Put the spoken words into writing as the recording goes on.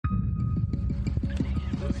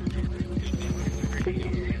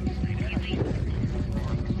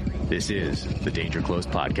This is the Danger Close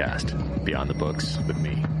podcast, Beyond the Books with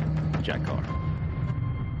me, Jack Carr.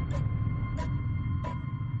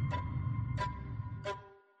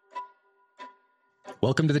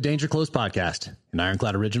 Welcome to the Danger Close podcast, an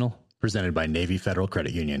Ironclad original presented by Navy Federal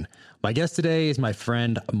Credit Union. My guest today is my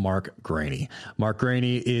friend Mark Greaney. Mark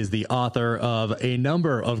Greaney is the author of a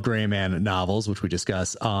number of Gray Man novels, which we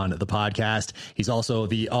discuss on the podcast. He's also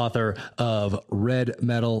the author of Red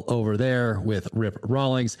Metal Over There with Rip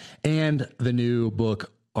Rawlings and the new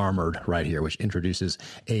book Armored right here, which introduces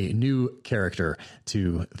a new character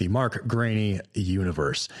to the Mark Greaney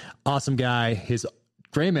universe. Awesome guy. His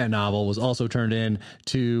Gray Man novel was also turned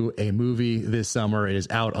into a movie this summer. It is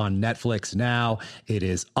out on Netflix now. It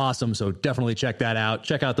is awesome, so definitely check that out.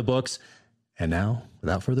 Check out the books. And now,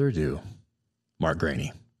 without further ado, Mark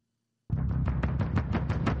Greaney.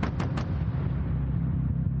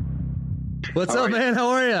 What's up, man? How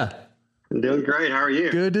are you? I'm doing great. How are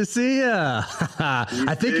you? Good to see you.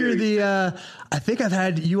 I think you're the, I think I've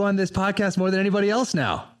had you on this podcast more than anybody else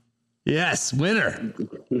now. Yes, winner.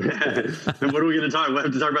 What are we going to talk? We'll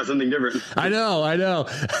have to talk about something different. I know.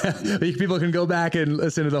 People can go back and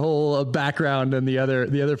listen to the whole background and the other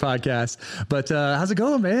podcasts. But how's it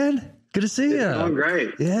going, man? Good to see you. It's going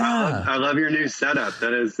great. Yeah, I love your new setup.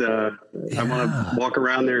 That is, I want to walk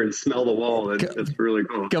around there and smell the wall. That's really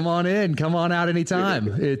cool. Come on in. Come on out anytime.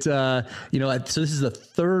 It's so this is the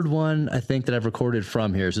third one I think that I've recorded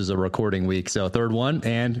from here. This is a recording week, so third one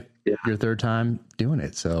and. Yeah. Your third time doing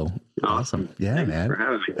it. So awesome. Yeah, Thanks man. For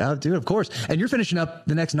having me. Dude, of course. And you're finishing up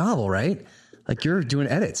the next novel, right? Like you're doing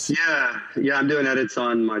edits. Yeah. I'm doing edits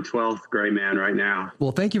on my 12th Gray Man right now.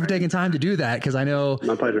 Well, thank you for taking time to do that. Cause I know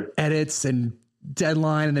my pleasure. Edits and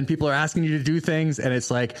deadline. And then people are asking you to do things. And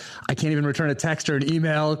it's like, I can't even return a text or an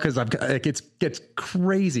email cause it gets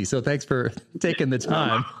crazy. So thanks for taking the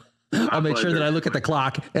time. I'll make sure that I look at the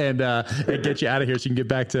clock and get you out of here so you can get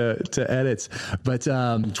back to edits. But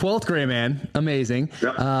 12th Gray Man, amazing.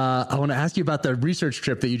 Yep. I want to ask you about the research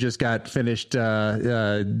trip that you just got finished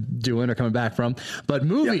doing or coming back from. But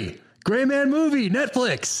movie, yep. Gray Man movie,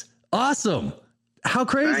 Netflix, awesome. How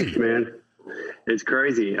crazy, Thanks, man. It's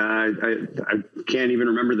crazy. I can't even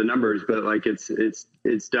remember the numbers, but like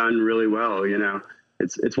it's done really well. You know.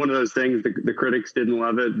 It's one of those things. The critics didn't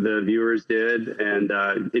love it. The viewers did. And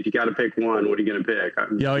if you got to pick one, what are you going to pick?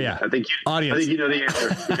 Yeah. I think you know the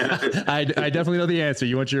answer. I definitely know the answer.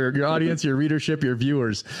 You want your audience, your readership, your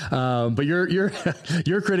viewers. But your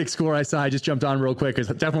critic score, I just jumped on real quick, is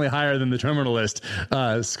definitely higher than the Terminal List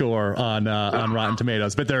score on Rotten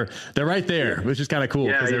Tomatoes. But they're right there, which is kind of cool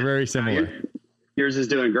because they're very similar. Yours is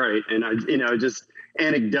doing great, and just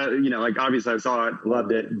anecdote, like obviously I saw it,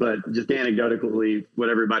 loved it, but just anecdotally, what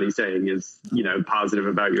everybody's saying is, positive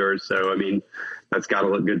about yours. So, I mean, that's got to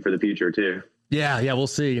look good for the future too. Yeah, we'll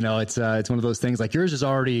see. It's one of those things like yours is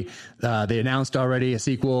already, they announced already a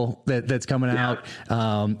sequel that's coming out.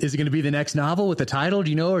 Is it going to be the next novel with the title?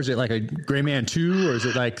 Do you know, or is it like a Gray Man 2 or is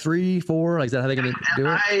it like 3, 4? Like, is that how they're going to do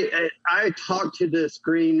it? I talked to the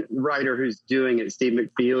screenwriter who's doing it, Steve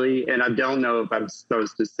McFeely, and I don't know if I'm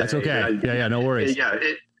supposed to say. That's okay. Yeah, no worries.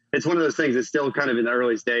 It's one of those things. It's still kind of in the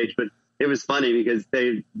early stage, but it was funny because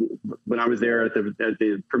when I was there at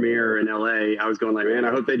the premiere in LA, I was going like, man,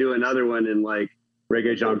 I hope they do another one. And like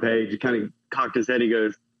Reggae John Page kind of cocked his head. He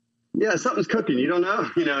goes, yeah, something's cooking. You don't know,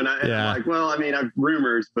 and I'm like, well, I mean, I've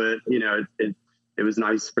rumors, but it was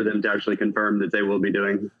nice for them to actually confirm that they will be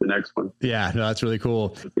doing the next one. Yeah, no, that's really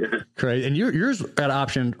cool. Yeah. Great. And yours got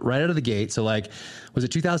optioned right out of the gate. So like, was it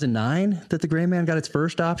 2009 that the Gray Man got its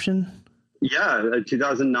first option? Yeah,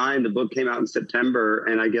 2009, the book came out in September,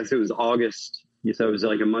 and I guess it was August. So it was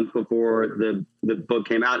like a month before the book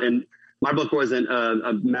came out. And my book wasn't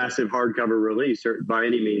a massive hardcover release by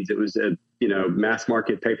any means. It was a, mass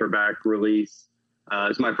market paperback release.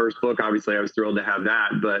 It's my first book. Obviously, I was thrilled to have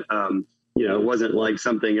that, but, it wasn't like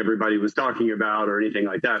something everybody was talking about or anything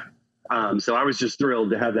like that. So I was just thrilled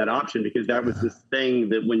to have that option because that was this thing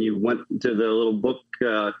that when you went to the little book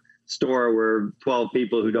store where 12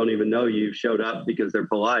 people who don't even know you showed up because they're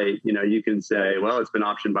polite, you can say, well, it's been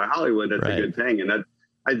optioned by Hollywood. That's a good thing. And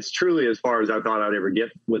it's truly as far as I thought I'd ever get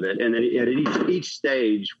with it. And then at each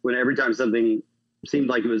stage, every time something seemed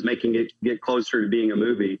like it was making it get closer to being a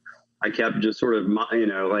movie, I kept just sort of,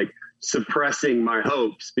 like suppressing my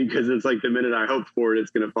hopes, because it's like the minute I hope for it, it's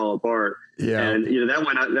going to fall apart. Yeah. And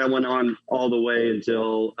that went on all the way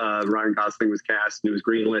until Ryan Gosling was cast and it was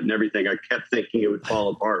greenlit and everything. I kept thinking it would fall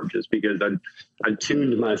apart just because I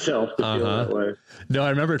tuned myself to feel that way. No, I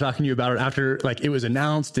remember talking to you about it after like it was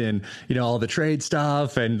announced and all the trade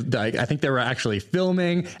stuff, and like I think they were actually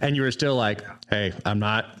filming, and you were still like, hey, I'm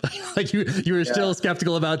not like you were still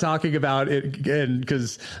skeptical about talking about it, and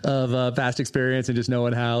because of past experience and just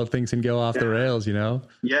knowing how things can go off the rails,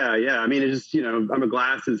 Yeah. I mean, it's just, I'm a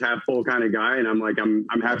glasses half full kind of guy, and I'm like, I'm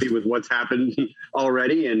happy with what's happened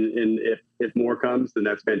already. And if more comes, then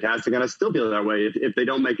that's fantastic. And I still feel that way if they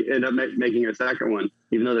don't end up making a second one,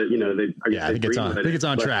 even though that, I think it's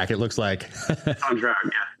on track. It looks like it's on track.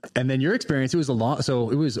 Yeah. And then your experience, so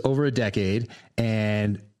it was over a decade,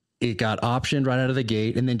 and it got optioned right out of the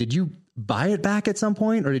gate. And then did you buy it back at some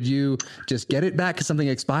point, or did you just get it back because something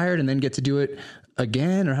expired and then get to do it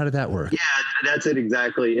again, or how did that work? Yeah, that's it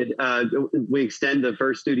exactly. We extend the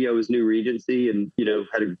first studio was New Regency, and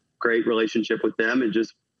had a great relationship with them, and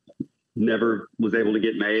just never was able to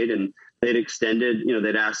get made. And they'd extended,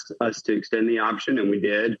 they'd asked us to extend the option, and we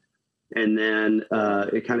did. And then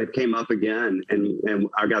it kind of came up again, and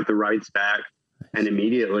I got the rights back, and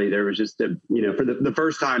immediately there was just for the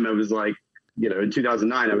first time I was like, in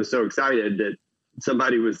 2009, I was so excited that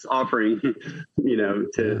somebody was offering,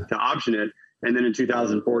 to option it. And then in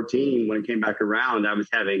 2014, when it came back around, I was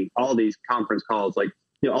having all these conference calls, like,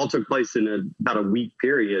 all took place in about a week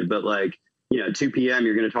period. But like, 2 p.m.,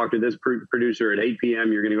 you're going to talk to this producer. At 8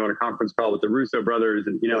 p.m., you're going to go on a conference call with the Russo brothers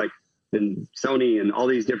and, and Sony and all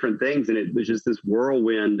these different things. And it was just this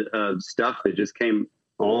whirlwind of stuff that just came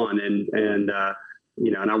on. And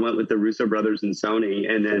I went with the Russo brothers and Sony.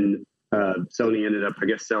 And then Sony ended up, I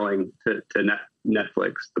guess, selling to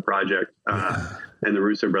Netflix, the project, and the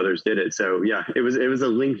Russo brothers did it. So yeah, it was a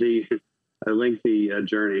lengthy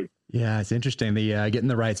journey. Yeah, it's interesting. The getting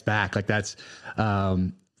the rights back, like that's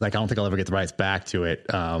like I don't think I'll ever get the rights back to it,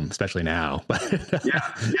 especially now. But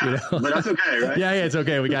but that's okay, right? Yeah, it's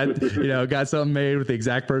okay. We got got something made with the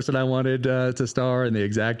exact person I wanted to star and the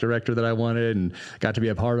exact director that I wanted, and got to be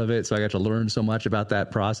a part of it. So I got to learn so much about that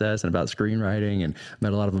process and about screenwriting, and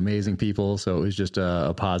met a lot of amazing people. So it was just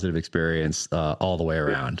a positive experience all the way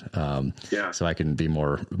around. So I can be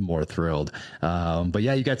more thrilled. But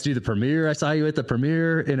yeah, you got to do the premiere. I saw you at the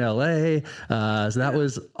premiere in LA. So that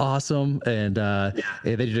was awesome, and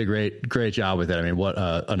they did a great job with it. I mean, what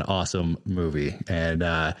an awesome movie,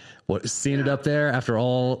 and seeing it up there after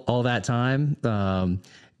all that time.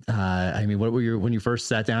 I mean, what were when you first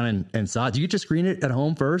sat down and saw it? Did you get to screen it at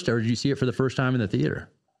home first, or did you see it for the first time in the theater?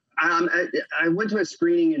 I went to a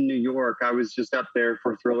screening in New York. I was just up there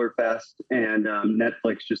for Thriller Fest, and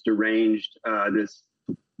Netflix just arranged this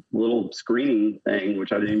little screening thing,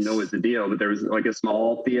 which I didn't even know was the deal, but there was like a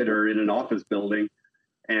small theater in an office building.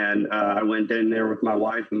 And I went in there with my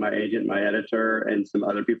wife and my agent, my editor, and some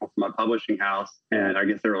other people from my publishing house. And I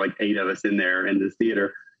guess there were like 8 of us in there in this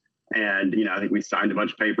theater. And, I think we signed a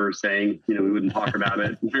bunch of papers saying, we wouldn't talk about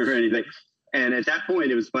it or anything. And at that point,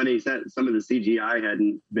 it was funny, some of the CGI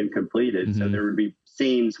hadn't been completed. Mm-hmm. So there would be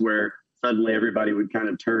scenes where suddenly everybody would kind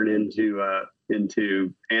of turn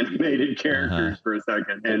into animated characters for a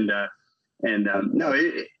second.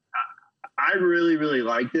 I really, really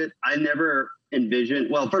liked it. I never envisioned,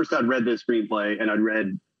 first I'd read the screenplay and I'd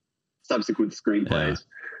read subsequent screenplays.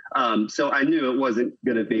 So I knew it wasn't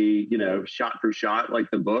going to be, shot for shot like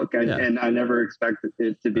the book. And I never expected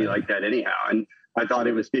it to be like that anyhow. And I thought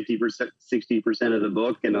it was 50%, 60% of the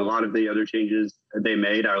book. And a lot of the other changes that they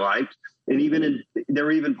made, I liked. And there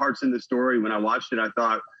were even parts in the story when I watched it, I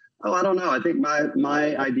thought, I don't know. I think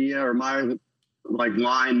my idea or my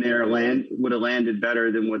line there would have landed better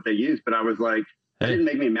than what they used. But I was like, it didn't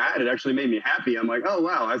make me mad. It actually made me happy. I'm like, oh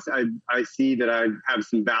wow, I see that I have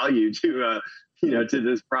some value to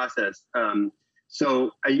this process.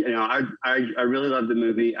 So I really love the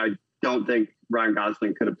movie. I don't think Ryan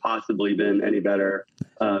Gosling could have possibly been any better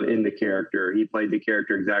in the character. He played the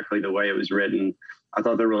character exactly the way it was written. I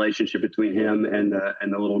thought the relationship between him and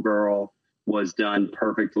the little girl was done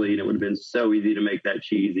perfectly, and it would have been so easy to make that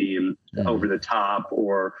cheesy and over the top,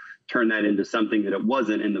 or turn that into something that it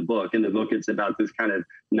wasn't in the book. In the book, it's about this kind of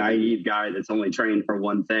naive guy that's only trained for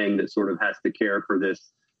one thing that sort of has to care for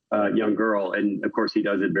this young girl. And of course he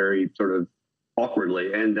does it very sort of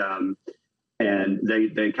awkwardly. And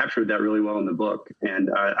they captured that really well in the book. And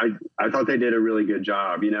I thought they did a really good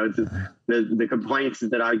job. It's just, the complaints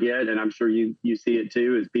that I get, and I'm sure you see it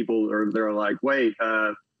too, is they're like, wait,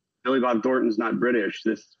 Billy Bob Thornton's not British.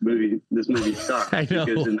 This movie sucks. I know.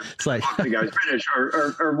 Because in It's like the guy's British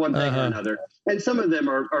or one thing or another. And some of them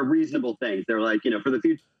are reasonable things. They're like, for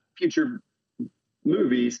the future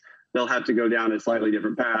movies, they'll have to go down a slightly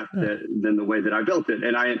different path than the way that I built it.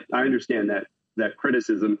 And I understand that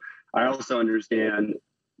criticism. I also understand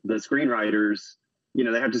the screenwriters,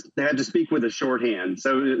 they had to speak with a shorthand.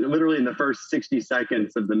 So literally in the first 60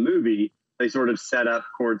 seconds of the movie, they sort of set up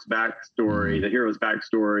Court's backstory, the hero's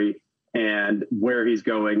backstory, and where he's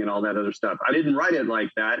going and all that other stuff. I didn't write it like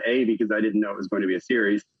that, A, because I didn't know it was going to be a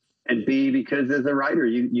series, and B, because as a writer,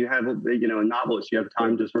 you have, a novelist, you have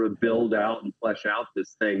time to sort of build out and flesh out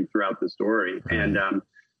this thing throughout the story. And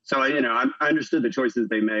so I understood the choices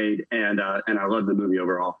they made, and I love the movie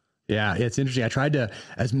overall. Yeah, it's interesting. I tried to,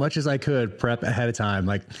 as much as I could, prep ahead of time,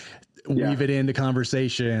 like weave it into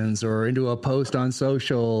conversations or into a post on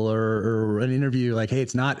social or an interview. Like, hey,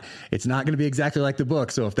 it's not going to be exactly like the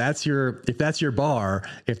book. So if that's your bar,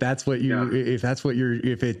 if you're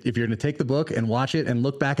going to take the book and watch it and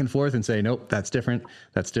look back and forth and say, nope, that's different.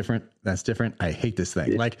 I hate this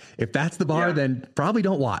thing. Yeah. Like if that's the bar, then probably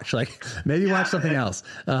don't watch. Like maybe watch something else.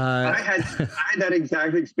 I had that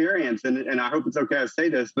exact experience, and I hope it's okay to say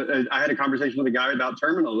this, but I had a conversation with a guy about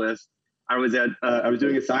Terminal List. I was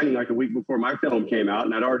doing a signing like a week before my film came out,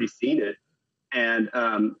 and I'd already seen it. And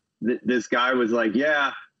this guy was like,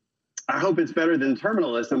 "Yeah, I hope it's better than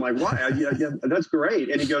Terminal List." I'm like, "Why? That's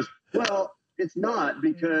great." And he goes, "Well, it's not,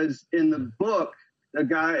 because in the book, a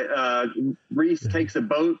guy Reese takes a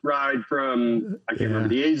boat ride from I can't remember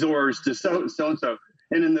the Azores to so and so."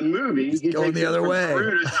 And in the movie, he going takes the other way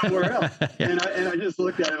to somewhere else. And I just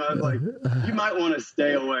looked at him. I was like, "You might want to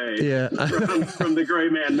stay away from the Gray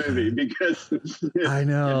Man movie, because I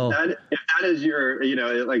know if that is your,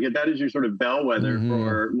 if that is your sort of bellwether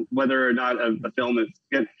for whether or not a film is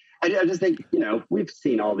good." I just think, we've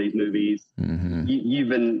seen all these movies.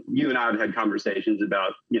 You and I have had conversations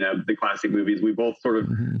about, the classic movies. We both sort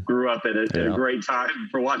of grew up at a great time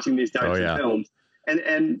for watching these types of films.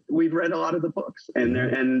 And we've read a lot of the books,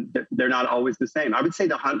 and they're not always the same. I would say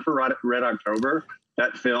The Hunt for Red October,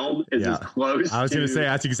 that film, is as close. I was going to say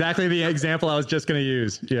that's exactly the example I was just going to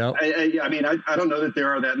use. Yeah. I mean, I don't know that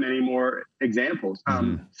there are that many more examples.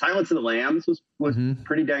 Silence of the Lambs was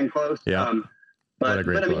pretty dang close. Yeah. But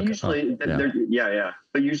I mean, usually,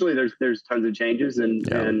 But usually there's tons of changes,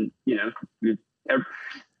 and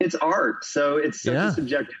it's art, so it's such a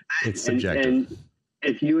subjective thing. It's subjective. And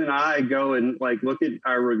if you and I go and look at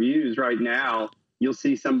our reviews right now, you'll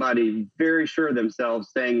see somebody very sure of themselves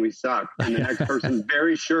saying we suck, and the next person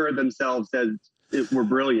very sure of themselves says we're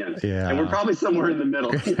brilliant. Yeah. And we're probably somewhere in the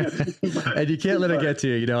middle. And you can't let it get to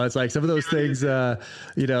you. It's like some of those things, some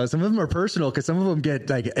of them are personal, because some of them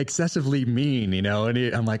get excessively mean, and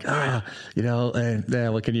I'm like,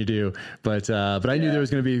 what can you do? But I knew there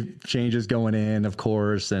was going to be changes going in, of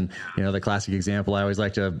course. And, the classic example I always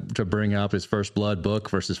like to bring up is First Blood book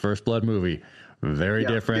versus First Blood movie. Very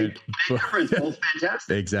different. Big difference, both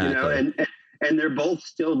fantastic. Exactly. And they're both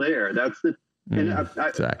still there. That's the, and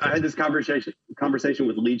I had this conversation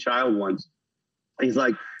with Lee Child once.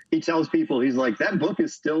 He tells people, he's like, that book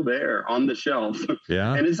is still there on the shelf.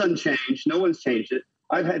 Yeah. And it's unchanged. No one's changed it.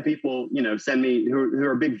 I've had people, send me who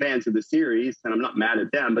are big fans of the series, and I'm not mad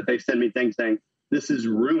at them, but they send me things saying, this has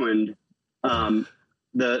ruined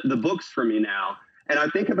the books for me now. And I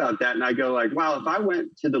think about that, and I go like, wow, if I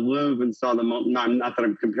went to the Louvre and saw not that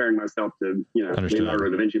I'm comparing myself to, Leonardo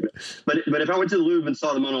da Vinci, but if I went to the Louvre and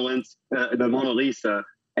saw the Mona Lisa,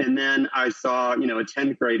 and then I saw, a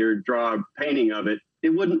 10th grader draw a painting of it,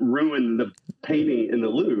 it wouldn't ruin the painting in the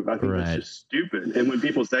Louvre. I think that's just stupid. And when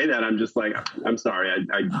people say that, I'm just like, I'm sorry,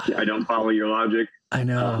 I don't follow your logic. I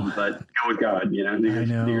know, but go with God. Do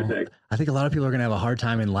your thing. I think a lot of people are going to have a hard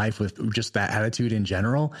time in life with just that attitude in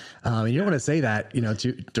general. You don't want to say that,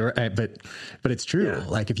 but it's true. Yeah.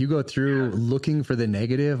 Like if you go through looking for the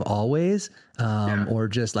negative always, or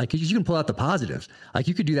just like you can pull out the positives. Like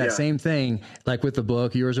you could do that same thing, like with the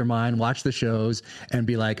book, yours or mine. Watch the shows and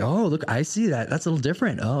be like, oh, look, I see that. That's a little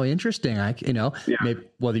different. Oh, interesting. Maybe,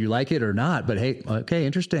 whether you like it or not, but hey, okay,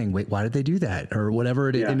 interesting. Wait, why did they do that or whatever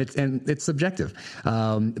it is? And it's subjective.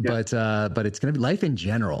 But it's going to be life in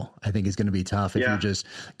general. I think is going to be tough if you just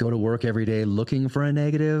go to work every day looking for a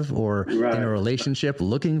negative, or in a relationship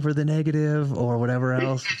looking for the negative, or whatever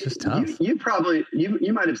else. It's just tough.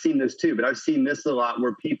 You might have seen this too, but I've seen this a lot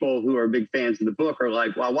where people who are big fans of the book are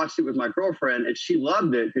like, well, I watched it with my girlfriend and she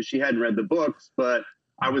loved it because she hadn't read the books, but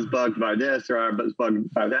I was bugged by this or I was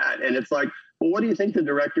bugged by that. And it's like, well, what do you think the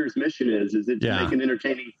director's mission is? Is it to make an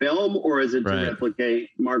entertaining film, or is it to replicate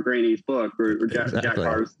Mark Greaney's book or Jack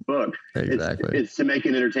Harv's book? Exactly. It's to make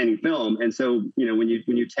an entertaining film. And so, when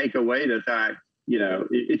you take away the fact,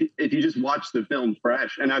 if you just watch the film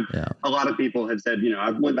fresh, and a lot of people have said,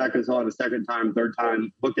 I went back and saw it a second time, third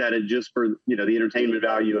time, looked at it just for, the entertainment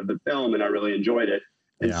value of the film, and I really enjoyed it.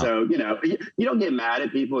 And so, you don't get mad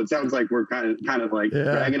at people. It sounds like we're kind of like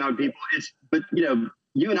dragging on people. But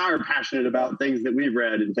you and I are passionate about things that we've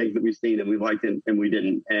read and things that we've seen and we liked and we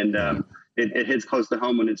didn't. And it hits close to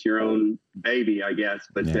home when it's your own baby, I guess.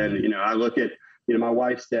 But then, I look at, my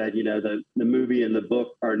wife said, the movie and the book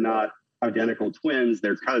are not identical twins,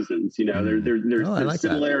 they're cousins. There's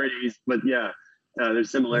similarities, but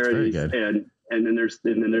there's similarities, and then there's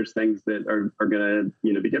things that are gonna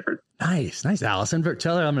be different. Nice, Allison.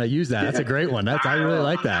 Tell her I'm gonna use that. That's a great one. I really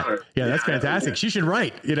like that. Yeah, that's fantastic. She should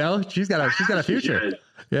write. She's got a future.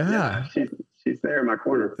 Yeah, she's there in my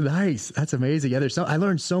corner. Nice, that's amazing. Yeah, I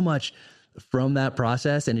learned so much from that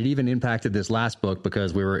process, and it even impacted this last book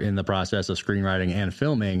because we were in the process of screenwriting and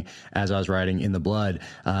filming as I was writing In the Blood,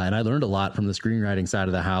 and I learned a lot from the screenwriting side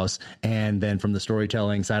of the house, and then from the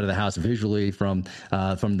storytelling side of the house visually from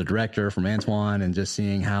the director, from Antoine, and just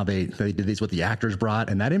seeing how they did these, what the actors brought,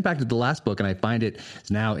 and that impacted the last book, and I find it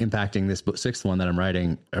is now impacting this sixth one that I'm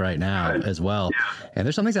writing right now as well. And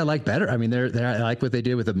there's some things I like better. I mean, I like what they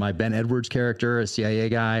did with my Ben Edwards character, a CIA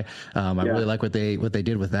guy. I really like what they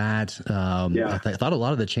did with that. I thought a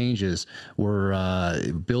lot of the changes were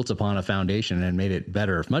built upon a foundation and made it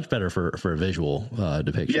better, much better for a visual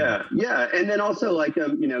depiction. Yeah. And then also, like,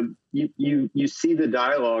 you see the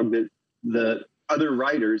dialogue that the other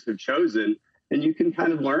writers have chosen, and you can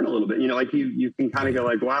kind of learn a little bit. Like you can kind of go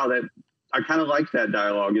like, wow, that I kind of like that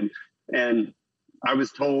dialogue. And I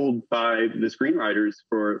was told by the screenwriters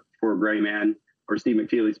for Gray Man, or Steve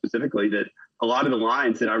McFeely specifically, that a lot of the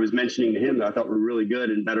lines that I was mentioning to him that I thought were really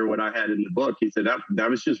good and better what I had in the book, he said that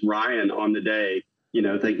was just Ryan on the day,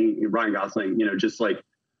 thinking, Ryan Gosling, just like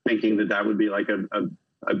thinking that would be like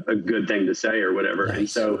a good thing to say or whatever.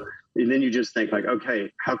 Nice. And then you just think like,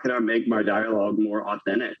 okay, how can I make my dialogue more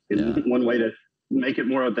authentic? And one way to make it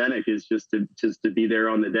more authentic is just to be there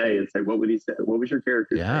on the day and say, what would he say? What was your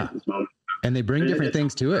character say at this moment? And they bring different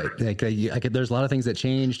things to it. Like there's a lot of things that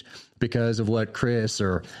changed because of what Chris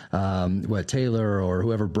or what Taylor or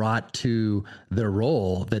whoever brought to their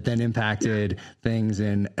role that then impacted things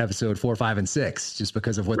in episode 4, 5, and 6, just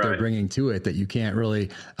because of what they're bringing to it that you can't really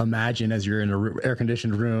imagine as you're in an air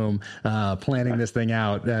conditioned room planning this thing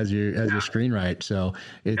out as you screenwrite. So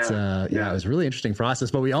it's it was a really interesting process.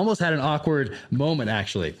 But we almost had an awkward moment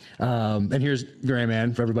actually. And here's Gray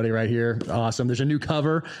Man for everybody right here. Awesome. There's a new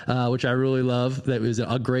cover which I really love. That was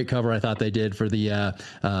a great cover I thought they did for the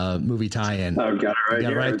movie tie-in. I've got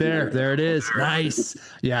it right there. There it is. Nice.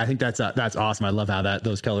 Yeah, I think that's awesome. I love how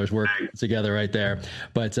those colors work together right there.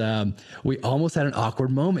 But we almost had an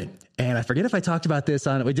awkward moment. And I forget if I talked about this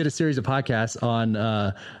we did a series of podcasts on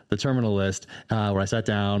the Terminal List where I sat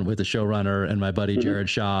down with the showrunner and my buddy Jared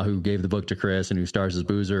Shaw, who gave the book to Chris and who stars as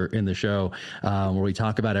Boozer in the show, where we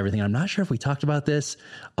talk about everything. I'm not sure if we talked about this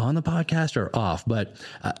on the podcast or off, but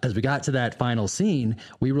as we got to that final scene,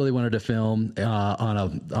 we really wanted to film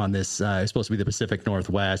on this. It was supposed to be the Pacific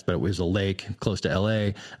Northwest, but it was a lake close to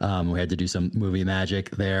LA. We had to do some movie magic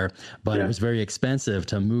there, but it was very expensive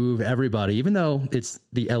to move everybody, even though it's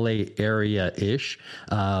the LA area-ish.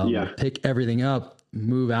 Pick everything up,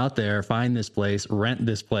 move out there, find this place, rent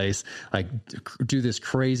this place, like do this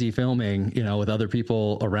crazy filming, with other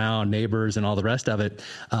people around, neighbors and all the rest of it.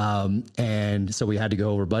 And so we had to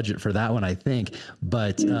go over budget for that one, I think.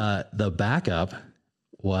 But the backup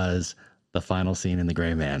was the final scene in The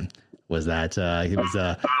Gray Man. Was that it was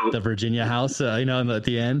the Virginia house, at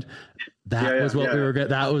the end. That was what we were.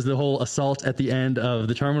 That was the whole assault at the end of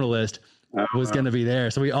The Terminal List. Was going to be there.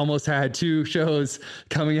 So we almost had two shows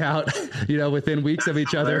coming out, within weeks of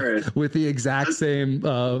each other with the exact same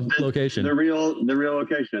location. The real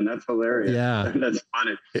location. That's hilarious. Yeah. That's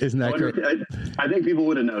funny. Isn't that great? I think people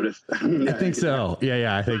would have noticed. I think so.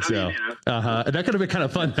 Yeah, I think so. That could have been kind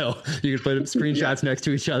of fun though. You could put screenshots next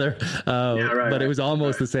to each other. But it was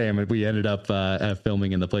almost the same. We ended up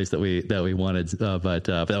filming in the place that we wanted. But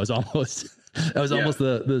that was almost... That was almost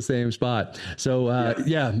the same spot. So,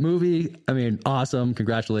 movie, I mean, awesome.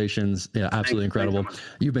 Congratulations. Yeah, absolutely incredible.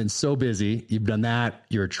 You've been so busy. You've done that.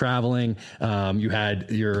 You're traveling. You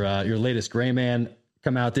had your latest Gray Man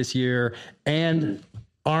come out this year and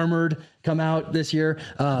Armored come out this year.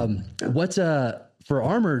 What's for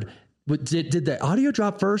Armored, did the audio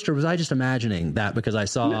drop first or was I just imagining that because I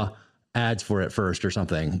saw ads for it first or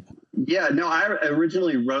something? Yeah, no, I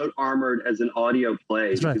originally wrote Armored as an audio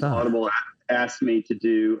play because Audible asked me to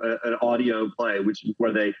do an audio play, which is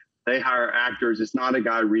where they hire actors. It's not a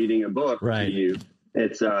guy reading a book to you.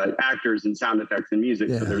 It's actors and sound effects and music.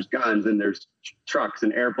 Yeah. So there's guns and there's trucks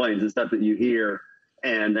and airplanes and stuff that you hear.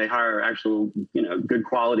 And they hire actual, good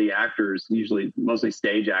quality actors, usually mostly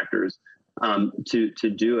stage actors, to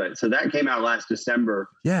do it. So that came out last December.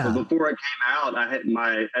 Yeah. But before it came out, I had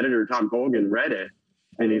my editor, Tom Colgan, read it.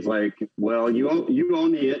 And he's like, well, you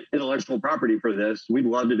own the intellectual property for this. We'd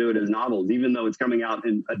love to do it as novels, even though it's coming out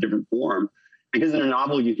in a different form. Because in a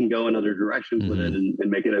novel, you can go in other directions with it and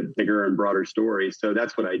make it a bigger and broader story. So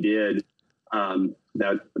that's what I did.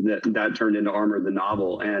 That turned into Armor the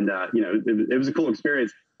novel. And, it was a cool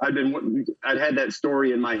experience. I'd had that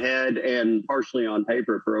story in my head and partially on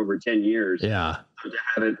paper for over 10 years. Yeah. So to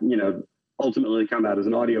have it, ultimately come out as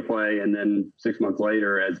an audio play and then 6 months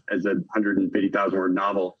later as a 150,000 word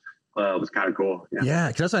novel was kind of cool. Yeah,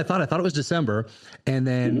 because that's what I thought. I thought it was December. And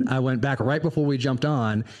then I went back right before we jumped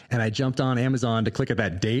on, and I jumped on Amazon to click at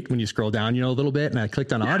that date when you scroll down, a little bit. And I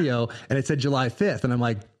clicked on audio and it said July 5th. And I'm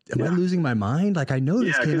like, am I losing my mind? Like, I know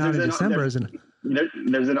this came out in December.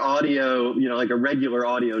 There's an audio, like a regular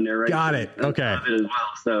audio narration. Got it. Okay. As well.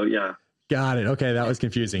 So, yeah. Got it. Okay. That was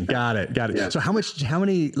confusing. Got it. Yeah. So how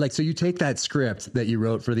many, so you take that script that you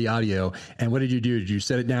wrote for the audio and what did you do? Did you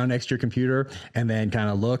set it down next to your computer and then kind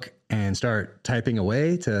of look and start typing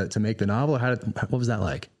away to make the novel? What was that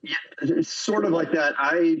like? Yeah, it's sort of like that.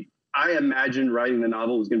 I imagined writing the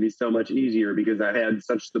novel was going to be so much easier because I had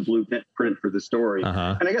such the blueprint for the story.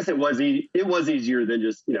 Uh-huh. And I guess it was easier than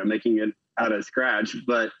just, making it out of scratch.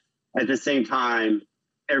 But at the same time,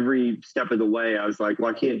 every step of the way, I was like, well,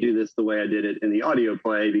 I can't do this the way I did it in the audio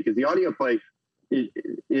play because the audio play,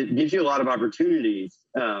 it gives you a lot of opportunities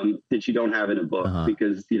that you don't have in a book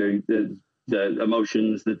because, the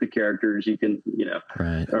emotions that the characters you can,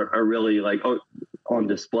 are really like on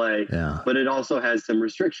display. Yeah. But it also has some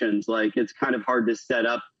restrictions. Like it's kind of hard to set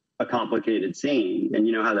up a complicated scene. And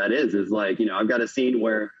you know how that is like, I've got a scene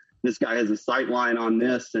where this guy has a sight line on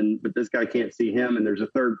this but this guy can't see him. And there's a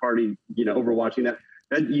third party, overwatching that.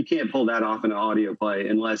 You can't pull that off in an audio play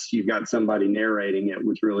unless you've got somebody narrating it,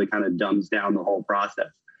 which really kind of dumbs down the whole process.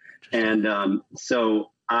 And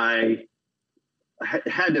so I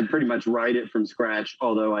had to pretty much write it from scratch,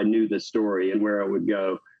 although I knew the story and where it would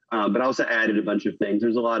go. But I also added a bunch of things.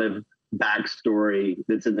 There's a lot of backstory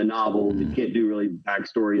that's in the novel. You can't do really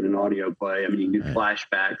backstory in an audio play. I mean, you can do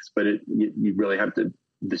flashbacks, but you really have to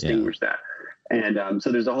distinguish that. And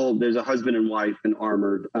so there's a husband and wife in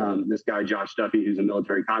Armored. This guy, Josh Duffy, who's a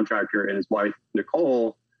military contractor, and his wife,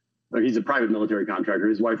 Nicole, he's a private military contractor.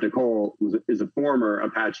 His wife, Nicole, is a former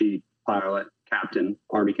Apache pilot,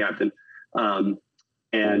 Army captain.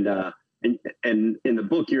 And in the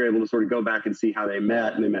book, you're able to sort of go back and see how they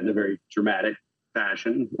met, and they met in a very dramatic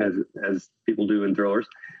fashion, as people do in thrillers.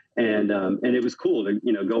 And it was cool to,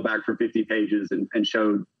 go back for 50 pages and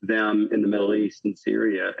show them in the Middle East and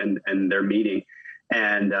Syria and their meeting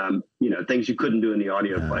and, things you couldn't do in the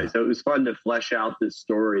audio play. So it was fun to flesh out this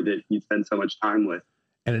story that you spend so much time with.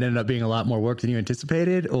 And it ended up being a lot more work than you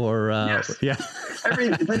anticipated, or yes. Yeah,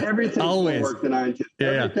 everything's more work than I anticipated.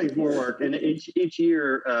 Yeah. Everything's more work, and each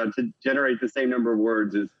year to generate the same number of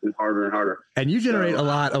words is harder and harder. And you generate a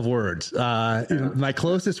lot of words. My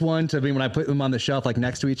closest one to me when I put them on the shelf, like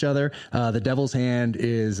next to each other, the Devil's Hand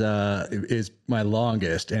is my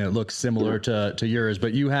longest, and it looks similar to yours.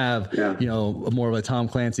 But you have more of a Tom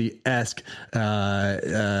Clancy-esque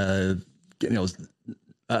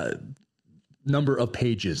number of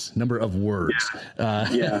pages, number of words.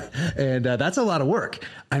 And that's a lot of work.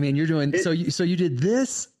 I mean, you're doing, so you did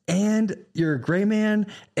this and you're a Gray Man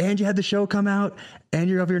and you had the show come out and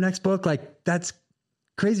you're over your next book. Like that's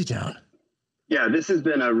crazy town. Yeah. This has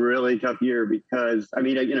been a really tough year because I've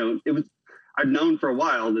known for a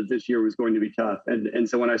while that this year was going to be tough. And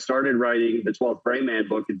so when I started writing the 12th Gray Man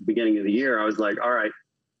book at the beginning of the year, I was like, all right,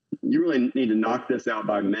 you really need to knock this out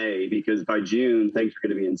by May because by June, things are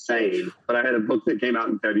going to be insane. But I had a book that came out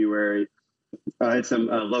in February. I had some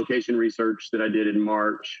location research that I did in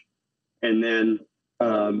March. And then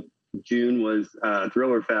June was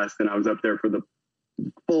Thriller Fest, and I was up there for the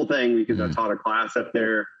full thing because I taught a class up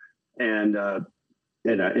there and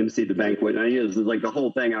emceed the banquet. And it was like the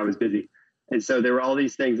whole thing, I was busy. And so there were all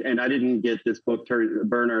these things. And I didn't get this book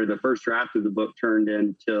the first draft of the book turned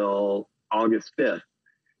in till August 5th.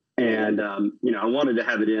 And, I wanted to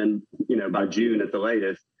have it in, by June at the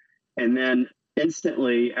latest. And then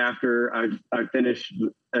instantly after I finished,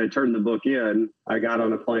 turned the book in, I got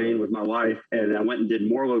on a plane with my wife and I went and did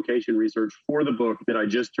more location research for the book that I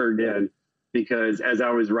just turned in because as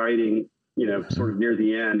I was writing, sort of near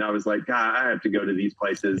the end, I was like, God, I have to go to these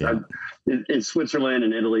places. Yeah. In Switzerland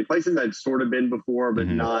and Italy, places I'd sort of been before, but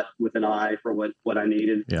not with an eye for what I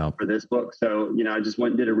needed for this book. So, I just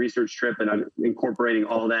went and did a research trip, and I'm incorporating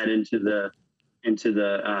all that into the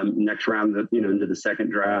next round, into the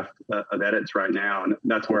second draft of edits right now. And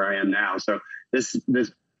that's where I am now. So this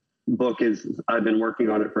book I've been working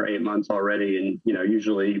on it for 8 months already. And,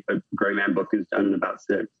 usually a Gray Man book is done in about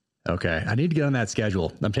 6. Okay. I need to get on that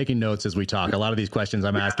schedule. I'm taking notes as we talk. A lot of these questions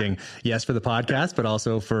I'm asking, yes, for the podcast, but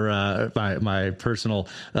also for my personal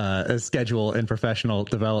schedule and professional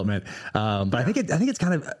development. But I think it's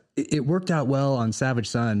kind of, it worked out well on Savage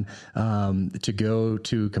Son to go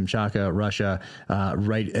to Kamchatka, Russia,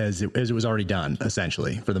 right as it was already done,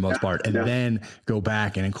 essentially, for the most part, and then go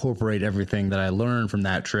back and incorporate everything that I learned from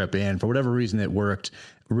that trip. And for whatever reason, it worked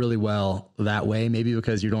really well that way, maybe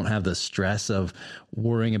because you don't have the stress of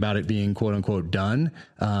worrying about it being quote unquote done.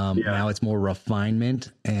 Now it's more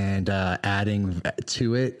refinement and adding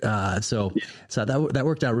to it. So that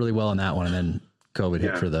worked out really well on that one. And then COVID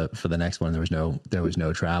hit for the next one. There was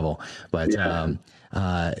no travel, but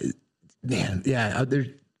there's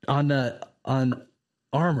on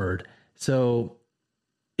Armored. So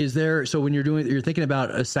when you're thinking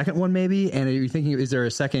about a second one maybe, and are you thinking, is there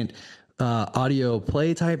a second audio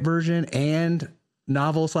play type version and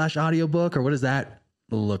novel / audiobook, or what does that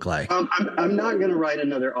look like? I'm not going to write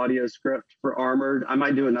another audio script for Armored. I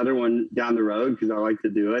might do another one down the road because I like to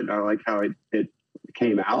do it. I like how it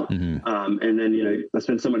came out. And then, I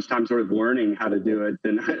spent so much time sort of learning how to do it.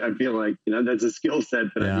 And I feel like, that's a skill set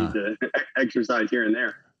that I need to exercise here and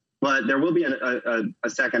there. But there will be a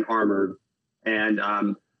second Armored, and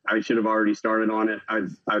I should have already started on it.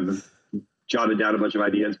 I've jotted down a bunch of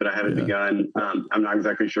ideas, but I haven't begun. I'm not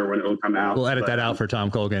exactly sure when it will come out. We'll edit that out for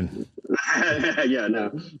Tom Colgan.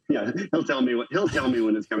 He'll tell me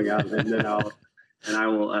when it's coming out, and then I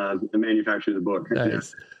will manufacture the book.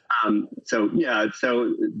 Nice. So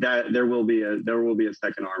that there will be a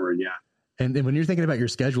second Armored. Yeah. And then when you're thinking about your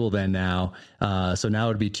schedule then now, so now it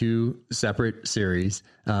would be 2 separate series.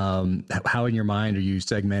 How in your mind are you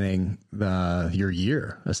segmenting your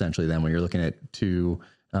year essentially then when you're looking at 2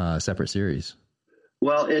 separate series?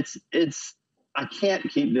 Well, it's I can't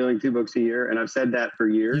keep doing 2 books a year, and I've said that for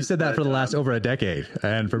years. You said that for the last over a decade,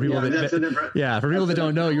 and for people that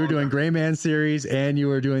don't know, you were doing Gray Man series and you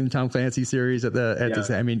were doing Tom Clancy series at the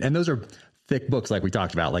same. I mean, and those are thick books, like we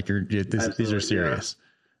talked about. Like these are serious.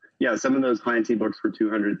 Yeah, some of those Clancy books were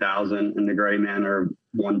 200,000, and the Gray Man are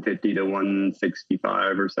 150 to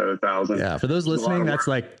 165 or so thousand. Yeah, for those listening, that's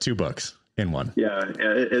like 2 books in one. Yeah,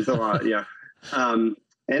 it's a lot. Yeah.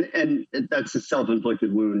 And that's a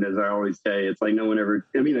self-inflicted wound, as I always say. It's like no one ever.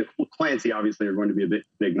 I mean, Clancy obviously are going to be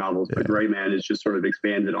big novels, but Gray Man is just sort of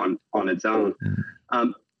expanded on its own.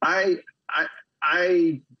 I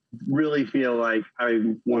really feel like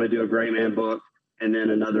I want to do a Gray Man book and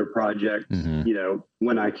then another project,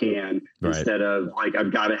 when I can, instead of like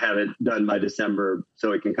I've got to have it done by December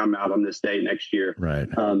so it can come out on this date next year. Right.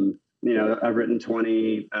 I've written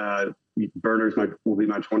 20. Burner's will be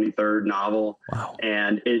my 23rd novel. Wow.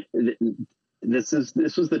 And this was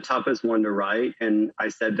the toughest one to write. And I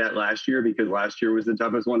said that last year because last year was the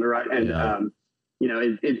toughest one to write. And,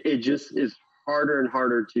 it just is harder and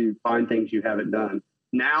harder to find things you haven't done.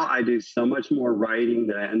 Now I do so much more writing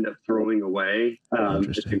that I end up throwing away.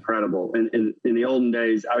 It's incredible. And in the olden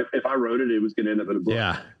days, if I wrote it, it was going to end up in a book.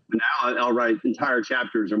 Yeah. But now I'll write entire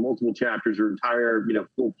chapters or multiple chapters or entire,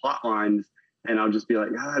 full plot lines. And I'll just be like,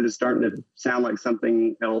 it's starting to sound like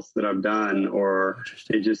something else that I've done, or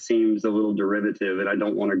it just seems a little derivative and I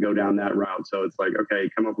don't want to go down that route. So it's like, okay,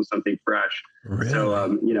 come up with something fresh. Really?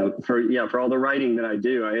 So, for all the writing that I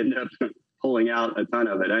do, I end up pulling out a ton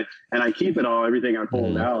of it. I keep everything I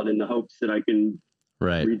pulled out in the hopes that I can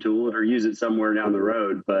retool it or use it somewhere down the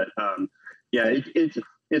road. But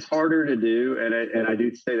it's harder to do. And I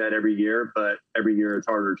do say that every year, but every year it's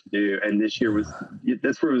harder to do. And this year was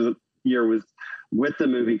with the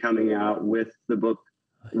movie coming out, with the book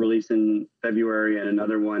release in February and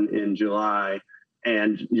another one in July,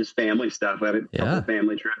 and just family stuff. I had a couple of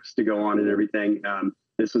family trips to go on and everything.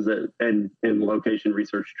 This was and location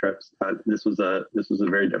research trips. This was a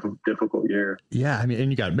very difficult year. Yeah, I mean,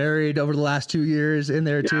 and you got married over the last 2 years in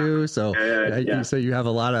there too. So so you have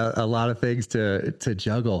a lot of things to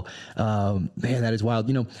juggle. Man, that is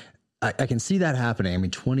wild. I can see that happening. I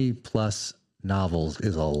mean, 20 plus novels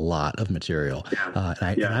is a lot of material.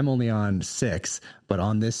 And I'm only on 6, but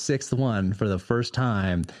on this 6th one, for the first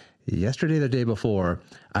time yesterday, the day before,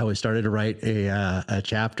 I started to write a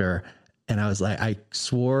chapter, and I was like, I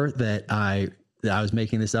swore that I that I was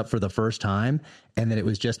making this up for the first time, and that it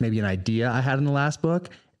was just maybe an idea I had in the last book.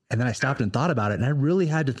 And then I stopped and thought about it, and I really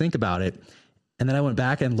had to think about it. And then I went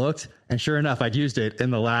back and looked, and sure enough, I'd used it in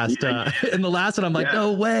the last one. I'm like,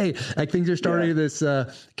 no way! Like, things are starting. This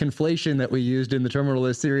conflation that we used in the Terminal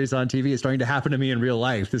List series on TV is starting to happen to me in real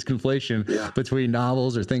life. This conflation between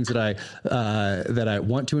novels or things that I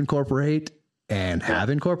want to incorporate and have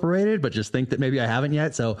incorporated, but just think that maybe I haven't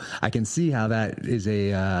yet. So I can see how that is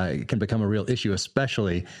can become a real issue,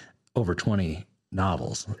 especially over 20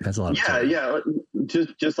 novels. That's a lot.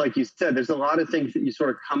 Just like you said, there's a lot of things that you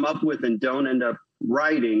sort of come up with and don't end up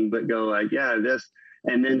writing, but go like, this.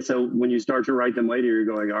 And then so when you start to write them later, you're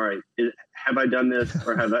going, all right, have I done this,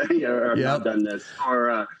 or have I or not done this? Or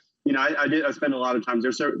I spend a lot of times.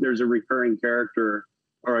 There's a recurring character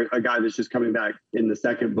or a guy that's just coming back in the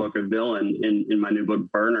second book, a villain in my new book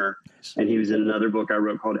Burner, and he was in another book I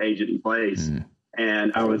wrote called Agent in Place.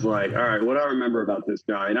 And I was like, all right, what do I remember about this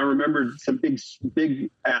guy? And I remembered some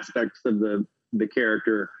big aspects of the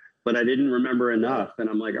character, but I didn't remember enough. And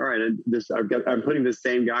I'm like, all right, I'm putting this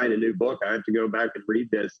same guy in a new book. I have to go back and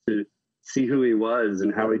read this to see who he was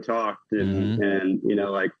and how he talked and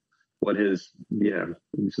like what his,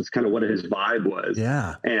 just kind of what his vibe was.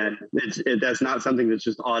 Yeah. And that's not something that's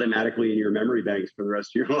just automatically in your memory banks for the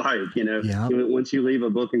rest of your life. Once you leave a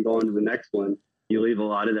book and go on to the next one, you leave a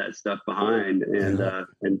lot of that stuff behind, and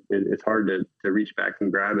it's hard to reach back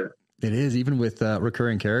and grab it. It is, even with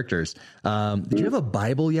recurring characters. Did you have a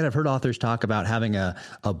Bible yet? I've heard authors talk about having a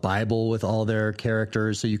Bible with all their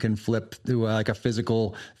characters, so you can flip to like a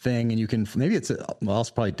physical thing, and you can, maybe it's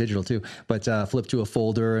also probably digital too, but flip to a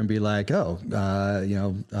folder and be like,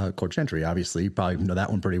 Court Gentry, obviously, you probably know that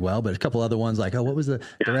one pretty well, but a couple other ones like, what was the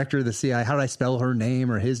director of the CIA? How did I spell her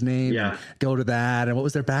name or his name? And go to that. And what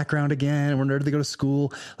was their background again? Where did they go to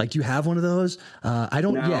school? Like, do you have one of those? I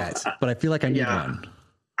don't yet, but I feel like I need one.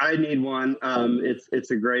 I need one. It's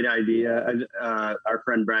a great idea. Our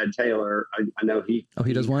friend Brad Taylor, I know he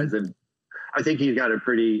does one. I think he's got a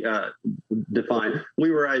pretty defined. We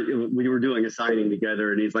were doing a signing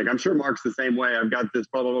together, and he's like, I'm sure Mark's the same way. I've got this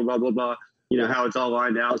blah blah blah blah blah. How it's all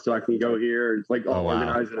lined out, so I can go here. It's like all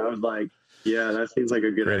organized, and I was like, yeah, that seems like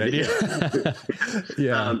a good idea.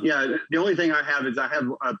 The only thing I have is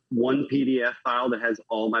one PDF file that has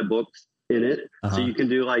all my books in it. So you can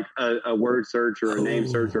do like a word search or a name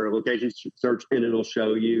search or a location search, and it'll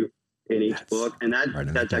show you in each book. And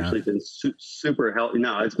that's actually been super helpful.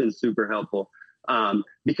 No, it's been super helpful.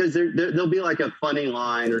 Because there'll be like a funny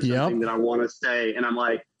line or something that I want to say, and I'm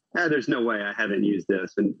like, there's no way I haven't used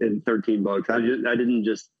this in 13 books. I didn't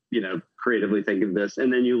just creatively think of this.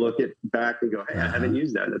 And then you look back and go, hey, I haven't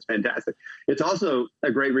used that. That's fantastic. It's also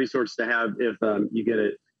a great resource to have if you get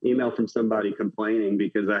an email from somebody complaining,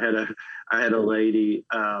 because I had a lady,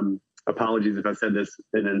 apologies if I said this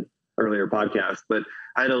in an earlier podcast, but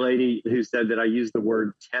I had a lady who said that I used the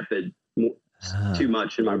word tepid too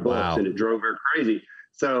much in my books, and it drove her crazy.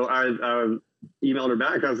 So I emailed her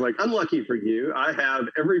back. I was like, unlucky for you, I have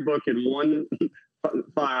every book in one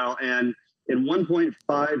file, and in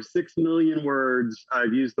 1.56 million words,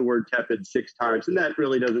 I've used the word tepid 6 times. And that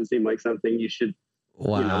really doesn't seem like something you should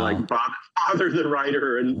bother the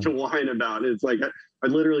writer and to whine about. It's like I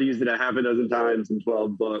literally used it a half a dozen times in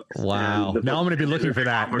 12 books. Wow. Now I'm going to be looking for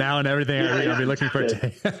that. Now and everything I read, I'll be looking for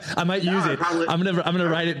it. I might use it. I'm going to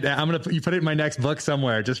write it down. You put it in my next book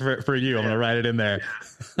somewhere just for you. I'm going to write it in there.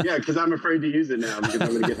 Because I'm afraid to use it now because I'm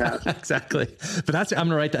going to get hacked. Exactly. But I'm going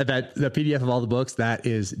to write that the PDF of all the books. That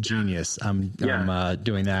is genius. I'm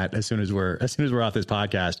doing that as soon as we're off this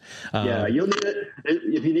podcast. You'll need it.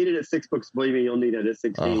 If you need it at 6 books, believe me, you'll need it at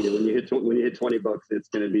 16. And when you hit 20 books, it's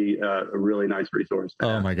going to be a really nice resource.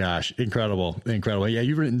 Oh my gosh. Incredible. Yeah.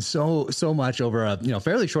 You've written so much over a,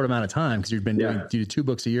 fairly short amount of time, because you've been doing 2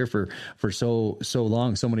 books a year for so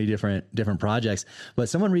long, so many different projects. But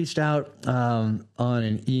someone reached out, on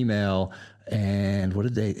an email, and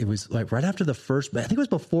it was like right after the first, I think it was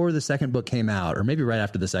before the second book came out, or maybe right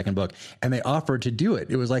after the second book, and they offered to do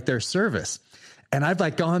it. It was like their service. And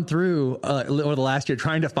I've gone through over the last year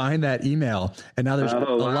trying to find that email, and now there's a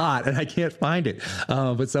lot, and I can't find it.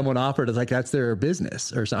 But someone offered, it's like that's their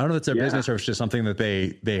business, or I don't know if it's their business or it's just something that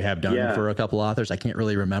they have done for a couple authors. I can't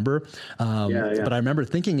really remember. But I remember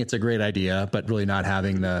thinking it's a great idea, but really not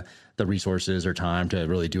having the resources or time to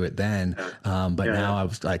really do it then. Now I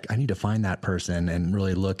was like, I need to find that person and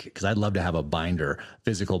really look, because I'd love to have a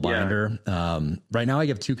physical binder. Right now I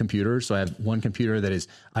have 2 computers. So I have one computer that is,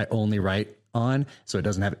 I only write on. So it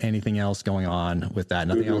doesn't have anything else going on with that.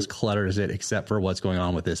 Nothing else clutters it except for what's going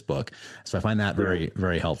on with this book. So I find that very,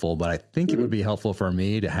 very helpful. But I think it would be helpful for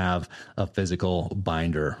me to have a physical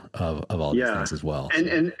binder of all these things as well.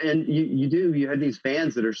 And you have these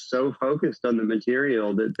fans that are so focused on the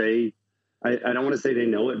material that I don't want to say they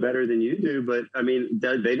know it better than you do, but I mean,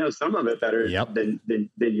 they know some of it better than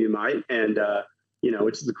you might. And,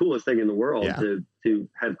 which is the coolest thing in the world to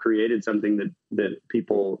have created something that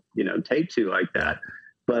people, take to like that.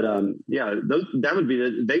 But,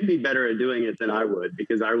 they'd be better at doing it than I would,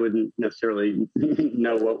 because I wouldn't necessarily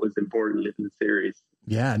know what was important in the series.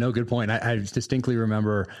 Yeah, no, good point. I distinctly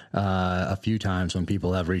remember a few times when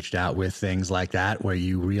people have reached out with things like that, where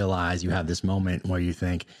you realize you have this moment where you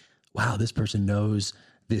think, wow, this person knows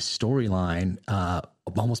this storyline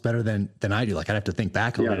almost better than I do. Like, I'd have to think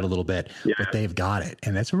back on it a little bit, but they've got it.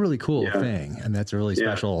 And that's a really cool thing. And that's a really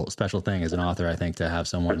special thing as an author, I think, to have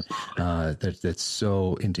someone that's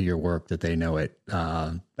so into your work that they know it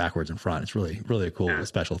backwards and front. It's really, really a cool,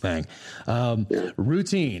 special thing.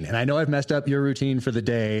 Routine. And I know I've messed up your routine for the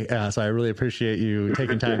day. So I really appreciate you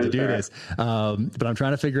taking time to do this. But I'm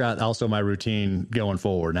trying to figure out also my routine going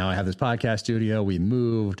forward. Now I have this podcast studio. We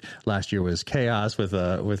moved. Last year was chaos with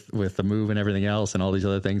the move and everything else and all these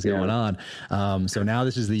other things going on. So now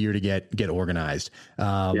this is the year to get organized.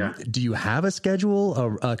 Do you have a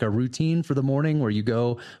schedule, like a routine for the morning where you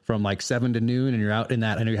go from like 7 to noon and you're out in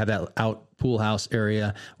that? I know you have that out pool house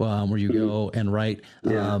area where you go and write.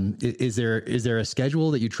 Is there a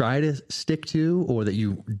schedule that you try to stick to, or that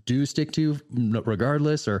you do stick to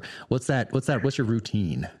regardless, or what's your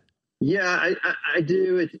routine? Yeah, I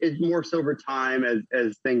do. It's more so over time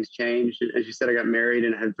as things change. As you said, I got married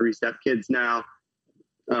and I have 3 stepkids now.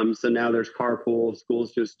 So now there's carpool.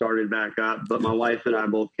 School's just started back up, but my wife and I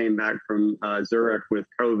both came back from Zurich with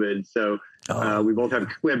COVID. So we both have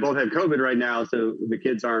COVID right now. So the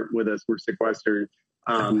kids aren't with us. We're sequestered,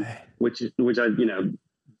 which I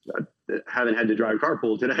haven't had to drive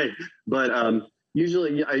carpool today. But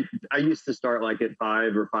usually I used to start like at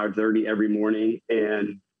 5 or 5:30 every morning,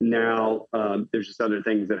 and now there's just other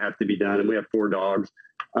things that have to be done, and we have 4 dogs.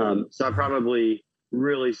 So I probably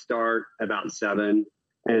really start about 7.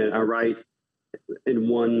 And I write in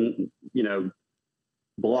one,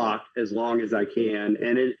 block as long as I can.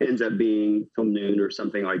 And it ends up being till noon or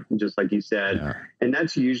something, just like you said. Yeah. And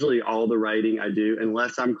that's usually all the writing I do,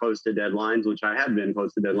 unless I'm close to deadlines, which I have been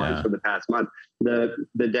close to deadlines for the past month. The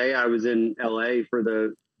day I was in LA for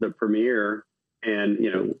the premiere, and,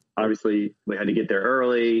 obviously we had to get there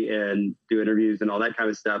early and do interviews and all that kind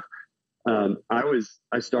of stuff.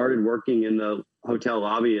 I started working in the hotel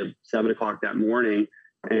lobby at 7:00 that morning.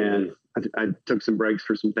 And I took some breaks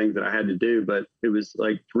for some things that I had to do, but it was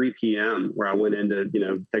like 3 p.m. where I went in to,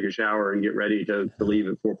 take a shower and get ready to leave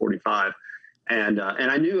at 4:45. And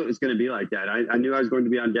I knew it was going to be like that. I knew I was going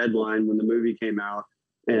to be on deadline when the movie came out.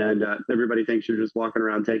 And everybody thinks you're just walking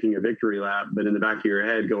around taking a victory lap, but in the back of your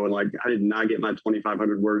head going like, I did not get my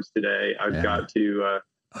 2,500 words today. I've got to,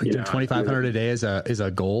 2,500 a day is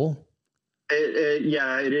a goal.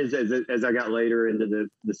 It is. As I got later into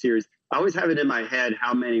the series, I always have it in my head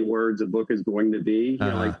how many words a book is going to be.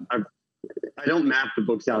 I don't map the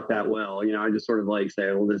books out that well. I just sort of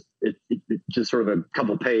say, well, it's just sort of a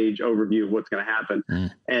couple page overview of what's going to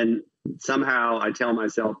happen. And somehow I tell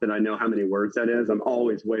myself that I know how many words that is. I'm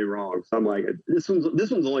always way wrong. So I'm like, this one's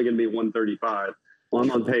only going to be 135. Well,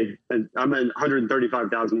 I'm on page, I'm at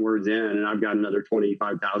 135,000 words in, and I've got another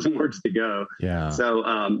 25,000 words to go. Yeah. So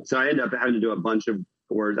I end up having to do a bunch of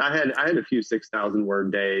words. I had a few 6,000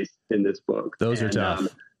 word days in this book. Those are tough.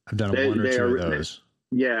 I've done one or two of those.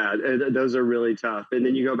 Yeah, those are really tough. And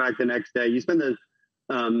then you go back the next day. You spend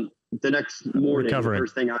the next morning. Recovering.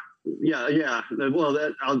 First thing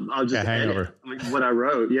Well, I'll just edit what I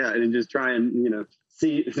wrote. Yeah, and just try and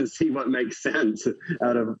see what makes sense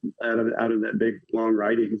out of that big long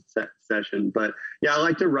writing session. But yeah, I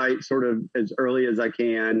like to write sort of as early as I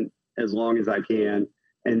can, as long as I can,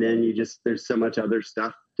 and then there's so much other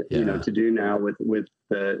stuff to do now with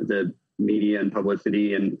the media and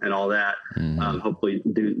publicity and all that. Hopefully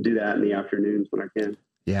do that in the afternoons when I can.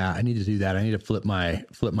 Yeah, I need to do that. I need to flip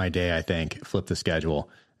my day. I think flip the schedule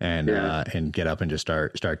and get up and just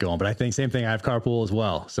start going. But I think same thing. I have carpool as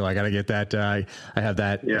well, so I got to get that. I have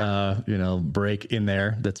that break in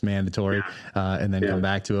there that's mandatory, and then come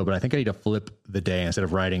back to it. But I think I need to flip the day instead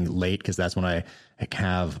of writing late, because that's when I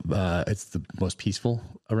have it's the most peaceful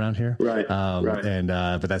around here. Right.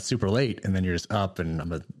 But that's super late, and then you're just up, and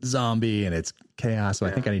I'm a zombie, and it's chaos. So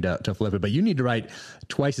I think I need to flip it. But you need to write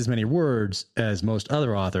twice as many words as most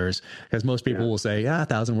other authors, because most people will say,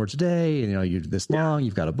 1,000 words a day, and you're this long,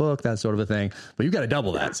 you've got a a book, that sort of a thing. But you've got to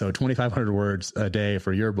double that. So 2,500 words a day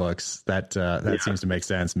for your books. That seems to make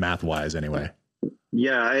sense math wise anyway.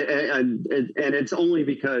 Yeah. And it's only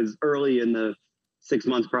because early in the 6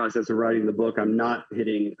 months process of writing the book, I'm not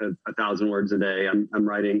hitting 1,000 words a day. I'm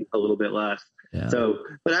writing a little bit less. Yeah. So,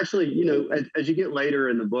 but actually, as you get later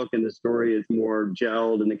in the book and the story is more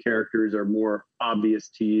gelled and the characters are more obvious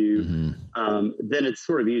to you, then it's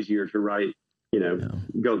sort of easier to write,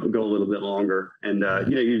 go a little bit longer. And,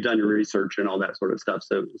 you've done your research and all that sort of stuff.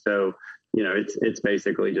 So, it's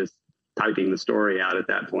basically just typing the story out at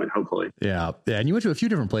that point, hopefully. Yeah. And you went to a few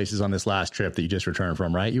different places on this last trip that you just returned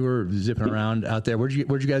from, right? You were zipping around out there. Where'd you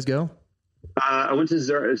guys go? I went to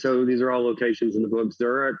Zurich. So these are all locations in the book: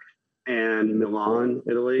 Zurich and Milan,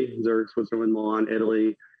 Italy. Zurich, Switzerland, Milan,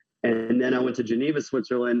 Italy. And then I went to Geneva,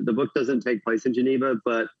 Switzerland. The book doesn't take place in Geneva,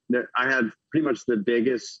 but I had pretty much the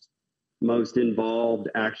biggest, most involved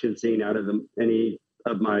action scene out of any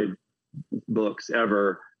of my books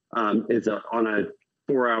ever. It's on a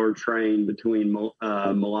 4-hour train between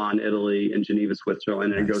Milan, Italy, and Geneva,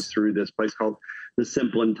 Switzerland, and it goes through this place called the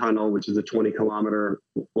Simplon Tunnel, which is a 20-kilometer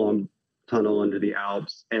long tunnel under the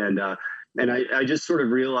Alps. And I just sort of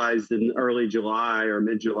realized in early July or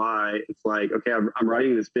mid-July, it's like, okay, I'm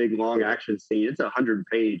writing this big long action scene. It's a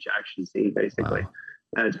 100-page action scene basically,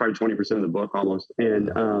 and it's probably 20% of the book almost.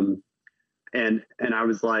 And I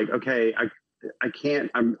was like, okay, I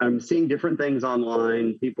can't. I'm seeing different things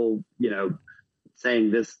online. People,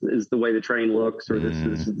 saying this is the way the train looks, or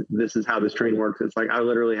this is how this train works. It's like, I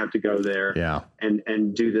literally have to go there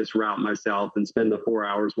and do this route myself and spend the 4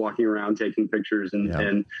 hours walking around, taking pictures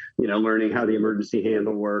and learning how the emergency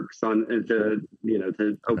handle works to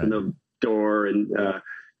open the door and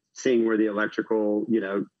seeing where the electrical,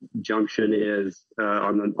 junction is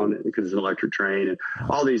because it's an electric train and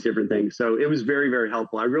all these different things. So it was very, very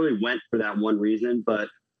helpful. I really went for that one reason, but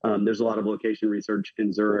there's a lot of location research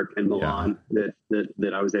in Zurich and Milan that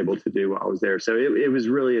I was able to do while I was there. So it was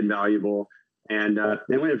really invaluable. And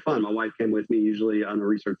we had fun. My wife came with me. Usually on a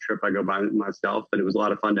research trip, I go by myself, but it was a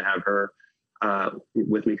lot of fun to have her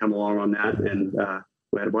with me come along on that. And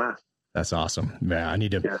we had a blast. That's awesome. Yeah, I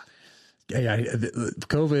need to. Yeah.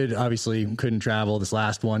 COVID obviously couldn't travel. This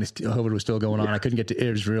last one, COVID was still going on. I couldn't get to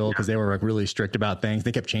Israel because they were like really strict about things.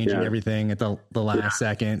 They kept changing everything at the last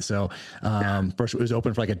second. So first it was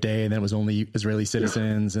open for like a day, and then it was only Israeli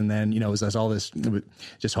citizens, and then it was all this, it was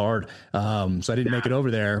just hard. So I didn't make it over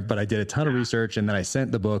there, but I did a ton of research, and then I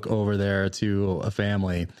sent the book over there to a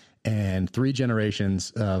family. And 3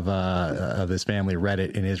 generations of this family read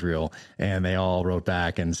it in Israel, and they all wrote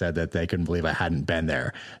back and said that they couldn't believe I hadn't been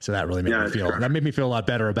there. So that really made me feel a lot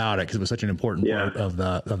better about it, because it was such an important part of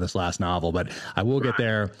this last novel. But I will get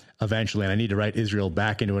there eventually, and I need to write Israel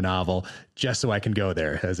back into a novel just so I can go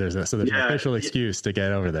there. As there's an official excuse to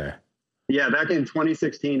get over there. Yeah, back in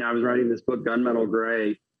 2016, I was writing this book, Gunmetal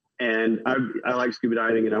Gray. And I like scuba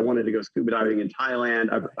diving, and I wanted to go scuba diving in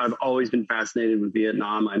Thailand. I've always been fascinated with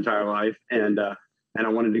Vietnam my entire life, and I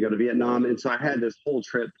wanted to go to Vietnam. And so I had this whole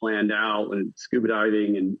trip planned out, and scuba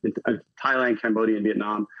diving in Thailand, Cambodia, and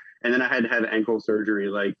Vietnam. And then I had to have ankle surgery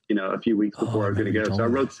a few weeks before I was going to go. So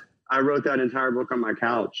I wrote that entire book on my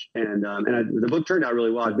couch, and the book turned out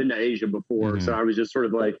really well. I'd been to Asia before, so I was just sort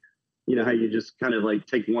of like, how you just kind of like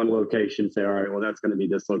take one location, say, all right, well, that's going to be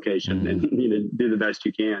this location, and do the best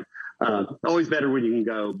you can. Always better when you can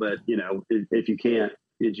go, but if you can't,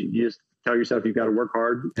 you just tell yourself you've got to work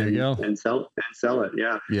hard and sell it.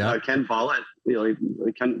 Yeah. Ken Follett,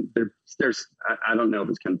 there's I don't know if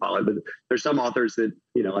it's Ken Follett, but there's some authors that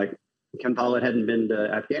like Ken Follett hadn't been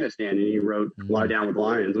to Afghanistan, and he wrote Lie Down with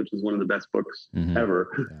Lions, which is one of the best books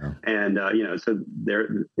ever. And so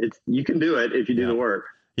you can do it if you do the work.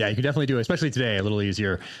 Yeah, you can definitely do it, especially today, a little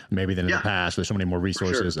easier maybe than in the past. There's so many more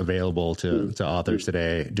resources available to authors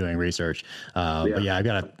today doing research. But I've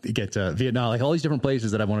got to get to Vietnam. Like all these different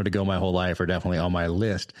places that I've wanted to go my whole life are definitely on my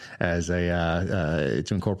list as to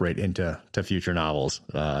incorporate into future novels.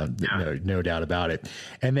 No doubt about it.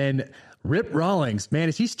 And then Rip Rawlings, man,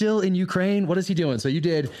 is he still in Ukraine? What is he doing? So you've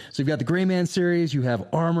got the Gray Man series, you have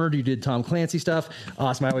Armored, you did Tom Clancy stuff.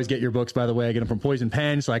 Awesome. I always get your books, by the way. I get them from Poison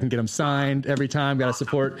Pen, so I can get them signed every time. Got to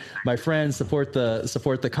support my friends, support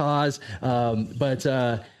the cause.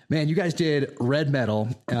 Man, you guys did Red Metal,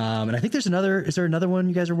 and I think is there another one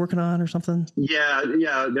you guys are working on or something? Yeah.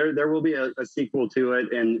 There will be a sequel to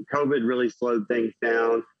it, and COVID really slowed things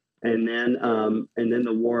down, and then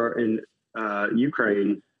the war in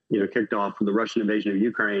Ukraine, kicked off with the Russian invasion of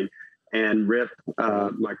Ukraine, and Rip,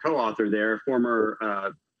 my co-author there,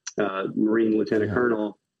 former Marine Lieutenant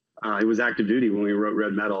Colonel, he was active duty when we wrote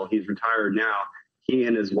Red Metal. He's retired now. he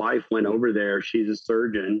and his wife went over there. She's a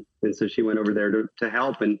surgeon. And so she went over there to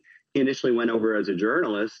help. And he initially went over as a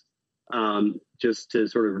journalist, just to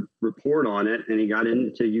sort of report on it. And he got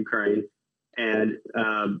into Ukraine, and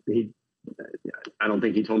I don't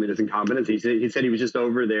think he told me this in confidence. He said he was just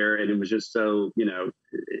over there, and it was just so,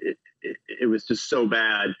 it was just so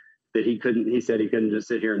bad that he said he couldn't just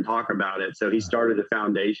sit here and talk about it. So he started a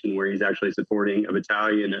foundation where he's actually supporting a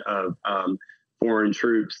battalion of foreign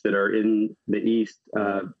troops that are in the East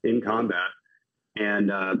in combat.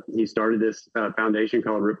 And he started this foundation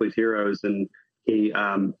called Ripley's Heroes, and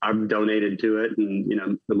I've donated to it.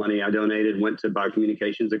 And, the money I donated went to buy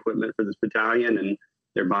communications equipment for this battalion, and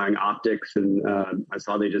they're buying optics. And I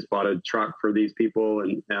saw they just bought a truck for these people,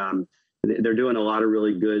 and they're doing a lot of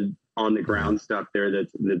really good on the ground stuff there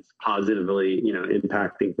that's positively,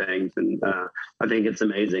 impacting things. And I think it's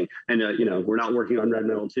amazing. And, we're not working on Red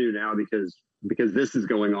Metal 2 now because this is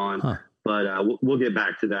going on, but we'll get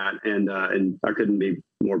back to that. And I couldn't be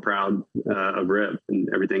more proud of Rip and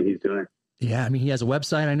everything he's doing. Yeah. I mean, he has a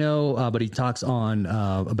website, I know, but he talks on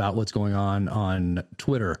about what's going on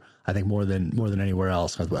Twitter, I think more than anywhere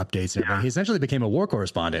else, with updates and everything. He essentially became a war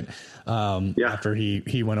correspondent after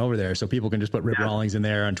he went over there. So people can just put Rip Rawlings in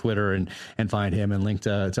there on Twitter and find him and link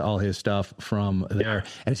to all his stuff from there.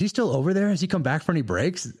 Yeah. And is he still over there? Has he come back for any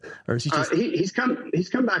breaks, or is he just... he's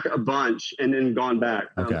come back a bunch and then gone back.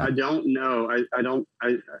 Okay. I don't know.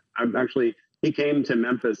 I'm actually... He came to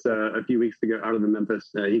Memphis a few weeks ago, out of the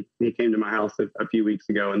Memphis. He came to my house a few weeks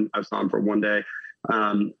ago, and I saw him for one day.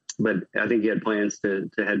 But I think he had plans to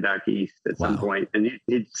head back east at some point. And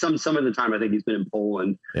some of the time, I think he's been in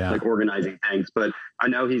Poland, like organizing things. But I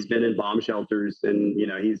know he's been in bomb shelters, and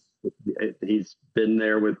he's been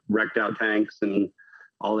there with wrecked out tanks and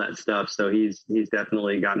all that stuff. So he's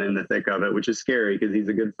definitely gotten in the thick of it, which is scary because he's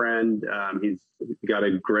a good friend. He's got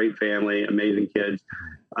a great family, amazing kids.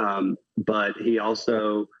 But he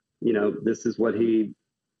also, this is what he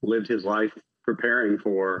lived his life preparing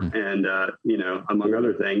for, and, among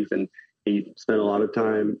other things. And he spent a lot of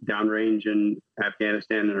time downrange in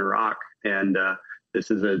Afghanistan and Iraq. And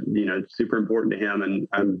this is super important to him, and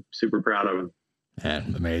I'm super proud of him. Yeah,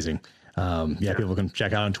 amazing. People can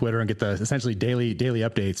check out on Twitter and get the essentially daily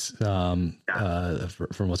updates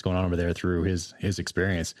from what's going on over there through his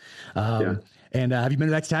experience. And have you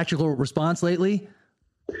been back to tactical response lately?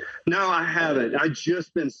 No, I haven't. I've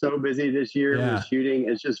just been so busy this year with shooting.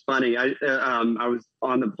 It's just funny. I was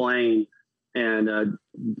on the plane and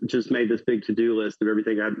just made this big to-do list of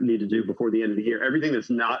everything I need to do before the end of the year. Everything that's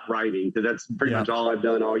not writing, because that's pretty much all I've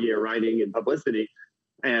done all year, writing and publicity.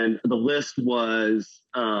 And the list was,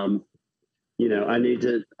 I need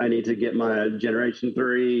to get my Generation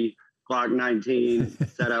 3 Glock 19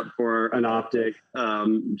 set up for an optic,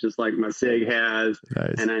 just like my SIG has.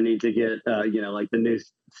 Nice. And I need to get, like the new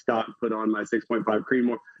stock put on my 6.5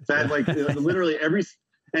 Creedmoor. So I had like literally every,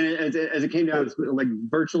 and as it came down, like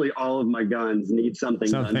virtually all of my guns need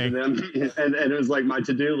something done to them. And it was like my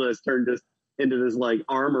to-do list turned just into this like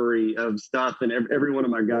armory of stuff, and every one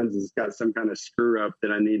of my guns has got some kind of screw up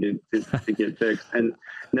that I needed to get fixed. And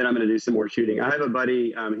then I'm going to do some more shooting. I have a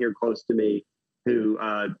buddy here close to me who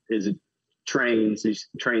he's trained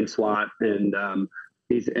SWAT, and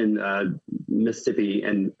he's in Mississippi,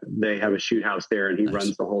 and they have a shoot house there, and he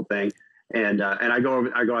runs the whole thing. And I go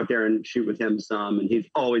out there and shoot with him some, and he's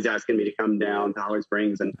always asking me to come down to Holly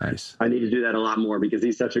Springs, and I need to do that a lot more because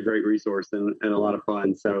he's such a great resource and a lot of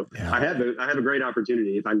fun. So I have a great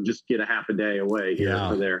opportunity if I can just get a half a day away here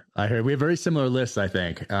or there. I heard we have very similar lists, I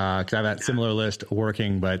think, because I have that similar list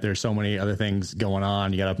working, but there's so many other things going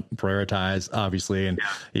on. You got to prioritize, obviously, and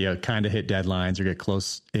you kind of hit deadlines or get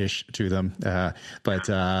close-ish to them. But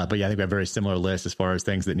I think we have a very similar list as far as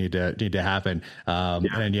things that need to happen.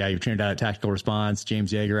 And you've turned out tactical response,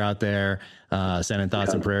 James Yeager out there, sending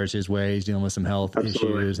thoughts and prayers his way. He's dealing with some health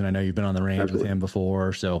issues, and I know you've been on the range with him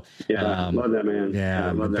before. So love that man.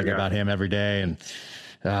 I think about him every day, and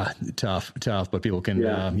tough, but people can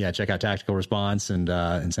check out tactical response and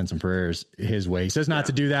send some prayers his way. He says not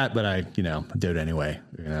to do that, but I do it anyway.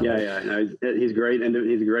 No, he's great, and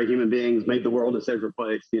he's a great human being. He's made the world a safer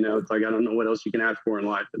place. It's like I don't know what else you can ask for in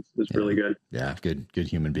life. It's really good. Yeah, good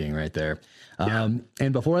human being right there.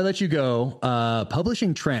 And before I let you go,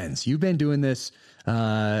 publishing trends. You've been doing this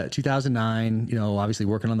 2009, obviously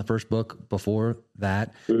working on the first book before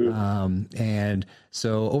that. And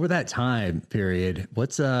so over that time period,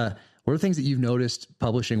 what's What are things that you've noticed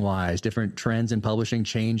publishing wise, different trends in publishing,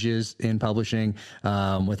 changes in publishing,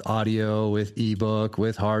 with audio, with ebook,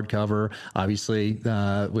 with hardcover, obviously,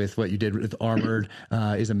 with what you did with Armored,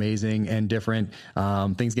 is amazing and different.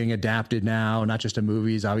 Things getting adapted now, not just to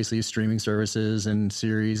movies, obviously streaming services and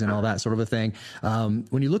series and all that sort of a thing.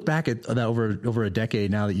 When you look back at that over a decade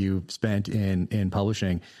now that you've spent in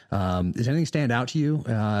publishing, does anything stand out to you,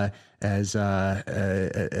 as a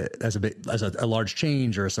large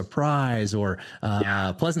change or a surprise or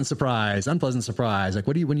pleasant surprise, unpleasant surprise? Like,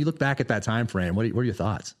 when you look back at that time frame, what are your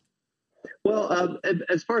thoughts? Well,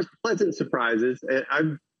 as far as pleasant surprises,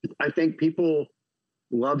 I think people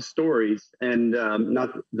love stories, and not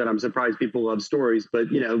that I'm surprised people love stories, but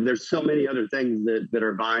there's so many other things that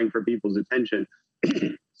are vying for people's attention.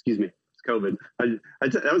 Excuse me, it's COVID.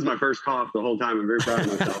 That was my first cough the whole time. I'm very proud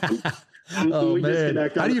of myself. Oh man,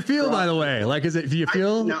 how do you feel, by the way? Like, do you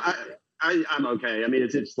feel? I'm okay. I mean,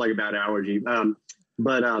 it's just like a bad allergy.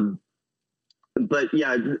 But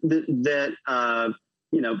yeah,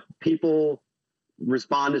 people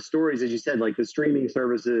respond to stories, as you said, like the streaming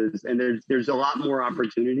services, and there's a lot more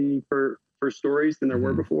opportunity for stories than there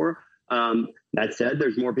were before. That said,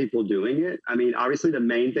 there's more people doing it. I mean, obviously the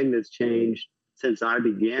main thing that's changed since I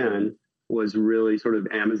began was really sort of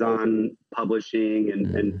Amazon publishing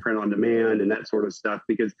and print on demand and that sort of stuff,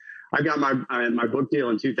 because I got my book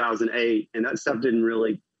deal in 2008, and that stuff didn't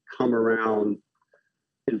really come around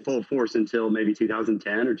in full force until maybe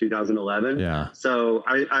 2010 or 2011. Yeah. So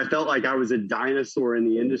I felt like I was a dinosaur in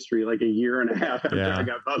the industry, like a year and a half after I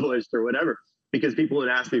got published or whatever, because people would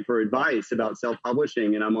ask me for advice about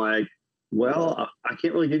self-publishing. And I'm like, well, I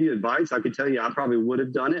can't really give you advice. I could tell you I probably would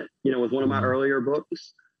have done it, with one of my earlier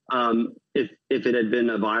books, if it had been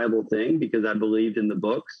a viable thing, because I believed in the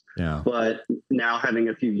books. Yeah. But now, having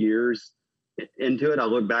a few years into it, I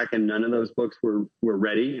look back and none of those books were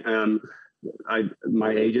ready.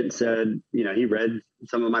 My agent said, he read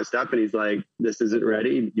some of my stuff and he's like, this isn't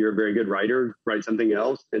ready. You're a very good writer. Write something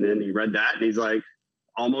else. And then he read that and he's like,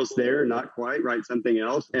 almost there, not quite. Write something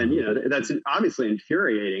else. And, that's obviously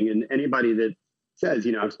infuriating. And anybody that says,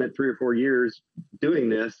 I've spent 3 or 4 years doing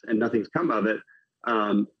this and nothing's come of it,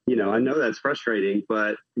 I know that's frustrating,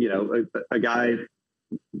 but, a guy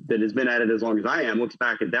that has been at it as long as I am looks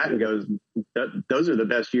back at that and goes, those are the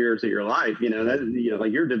best years of your life.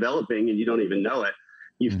 Like you're developing and you don't even know it.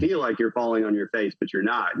 You feel like you're falling on your face, but you're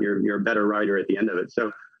not. You're a better writer at the end of it.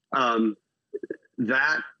 So,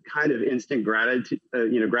 that kind of instant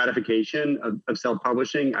gratification of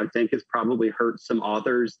self-publishing, I think, has probably hurt some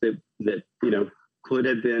authors that could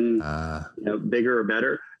have been bigger or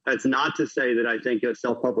better. That's not to say that I think a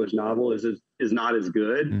self-published novel is not as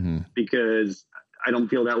good, because I don't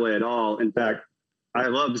feel that way at all. In fact, I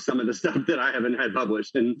love some of the stuff that I haven't had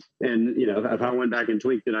published, and if I went back and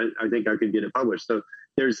tweaked it, I think I could get it published. So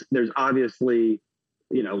there's obviously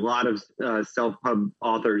a lot of self-pub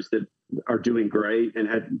authors that are doing great and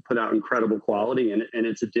have put out incredible quality, and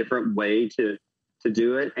it's a different way to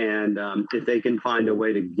do it. And if they can find a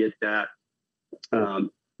way to get that,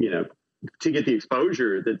 to get the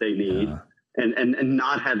exposure that they need, and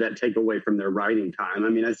not have that take away from their writing time. I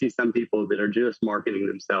mean, I see some people that are just marketing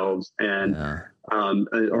themselves and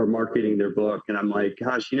or marketing their book, and I'm like,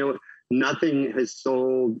 gosh, nothing has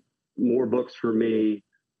sold more books for me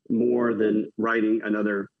more than writing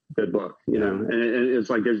another good book, and it's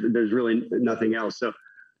like there's really nothing else. So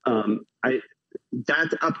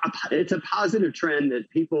it's a positive trend that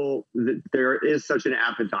there is such an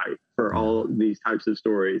appetite for all these types of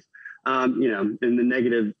stories. And the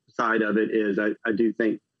negative side of it is I do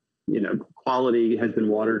think, quality has been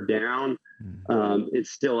watered down.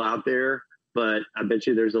 It's still out there, but I bet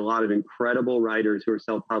you there's a lot of incredible writers who are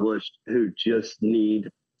self-published who just need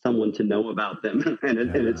someone to know about them. And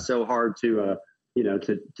it's so hard to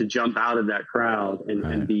jump out of that crowd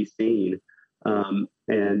and be seen. And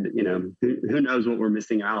who knows what we're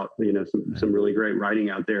missing out, some really great writing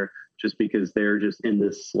out there just because they're just in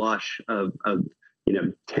this slush of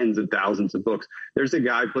tens of thousands of books. There's a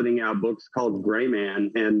guy putting out books called Gray Man,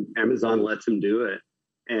 and Amazon lets him do it.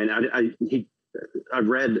 And I've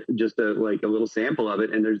read just a little sample of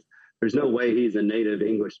it, and there's no way he's a native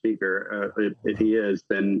English speaker. If he is,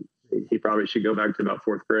 then he probably should go back to about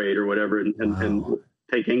 4th grade or whatever and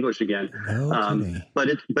take English again. But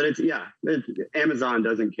Amazon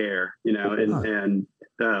doesn't care, and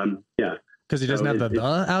because he doesn't have the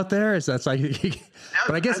out there. Is that's like,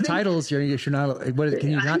 but I guess titles you're not. Can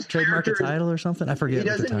you not trademark a title or something? I forget.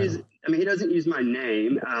 He doesn't use my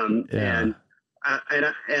name, and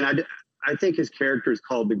I think his character is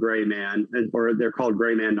called the Gray Man, or they're called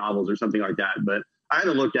Gray Man novels or something like that. But I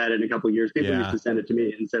haven't looked at it in a couple of years. People used to send it to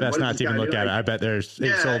me and said, "That's not to even look at it." I bet it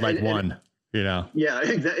sold like one. Yeah,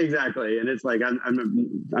 exactly. And it's like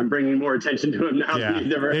I'm bringing more attention to him now. Yeah,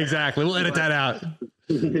 exactly. We'll edit that out.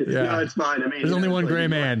 No, it's fine. I mean, there's only one gray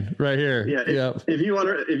man right here. Yeah. If you want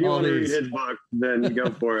to read his book, then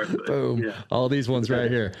go for it. But, boom. Yeah. All these ones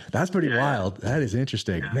right here. That's pretty wild. That is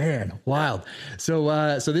interesting, man. Wild.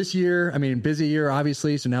 So, so this year, I mean, busy year,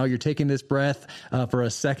 obviously. So now you're taking this breath for a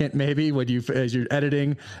second, maybe as you're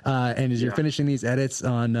editing, and as you're finishing these edits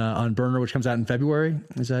on Burner, which comes out in February.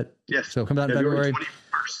 Is that? Yes. So it comes out in February.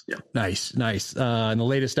 21st. Yeah. Nice. And the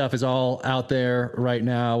latest stuff is all out there right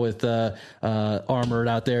now with Armored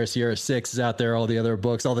out there. Sierra 6 is out there. All the other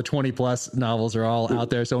books, all the 20 plus novels are all out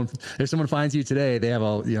there. So if someone finds you today, they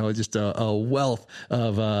have just a wealth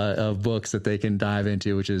of books that they can dive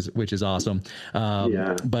into, which is awesome.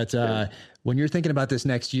 But when you're thinking about this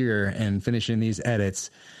next year and finishing these edits,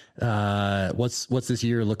 what's this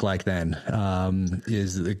year look like then?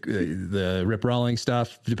 Is the Rip Rawlings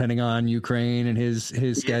stuff depending on Ukraine and his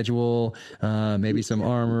schedule, maybe some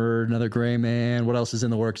Armored, another Gray Man? What else is in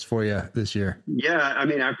the works for you this year? Yeah, I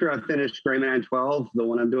mean, after I finish Gray Man 12, the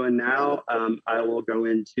one I'm doing now, I will go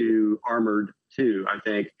into Armored 2, I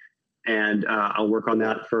think, and I'll work on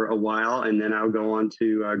that for a while, and then I'll go on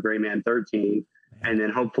to Gray Man 13. And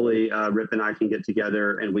then hopefully Rip and I can get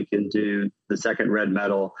together and we can do the second Red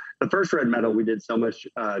Metal. The first Red Metal, we did so much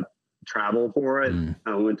travel for it.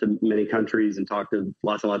 I went to many countries and talked to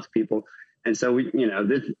lots and lots of people. And so we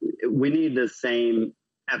need the same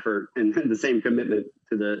effort and the same commitment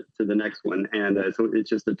to the next one. And so it's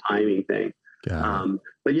just a timing thing.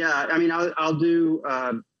 But yeah, I mean, I'll do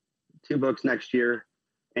 2 books next year,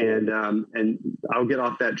 and I'll get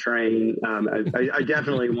off that train. I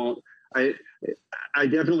definitely won't. I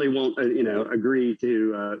definitely won't, agree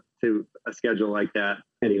to a schedule like that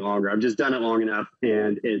any longer. I've just done it long enough,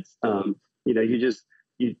 and it's,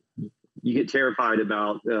 you get terrified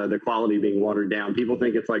about the quality being watered down. People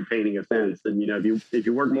think it's like painting a fence, and if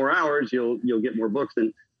you work more hours, you'll get more books,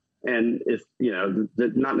 and it's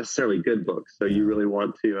not necessarily good books. So you really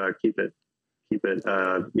want to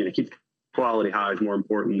keep quality high is more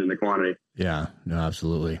important than the quantity. Yeah, no,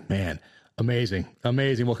 absolutely, man. Amazing.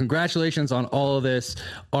 Well, congratulations on all of this.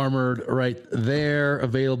 Armored right there,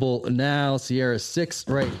 available now. Sierra 6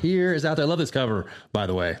 right here is out there. I love this cover, by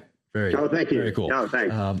the way. Thank you. Very cool. Oh,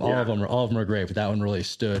 thanks. All of them are great, but that one really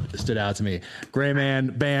stood out to me. Gray Man,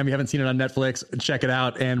 bam! You haven't seen it on Netflix? Check it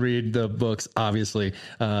out and read the books. Obviously,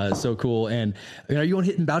 so cool. And are you on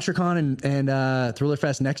hitting BoucherCon and Thriller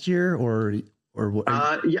Fest next year, or what?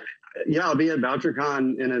 Yeah, I'll be at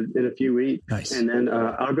BoucherCon in a few weeks. Nice. And then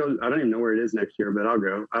I'll go. I don't even know where it is next year, but I'll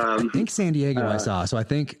go. I think San Diego. I saw. So I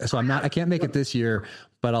can't make it this year,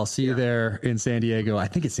 but I'll see you there in San Diego. I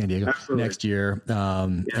think it's San Diego next year.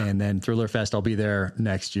 And then Thriller Fest, I'll be there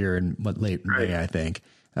next year in late May, I think.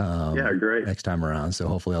 Great. Next time around. So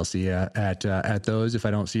hopefully I'll see you at those if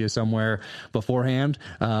I don't see you somewhere beforehand.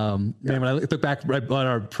 Man, when I look back right on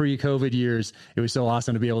our pre-COVID years, it was so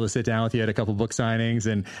awesome to be able to sit down with you at a couple book signings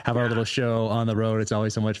and have our little show on the road. It's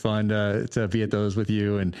always so much fun to be at those with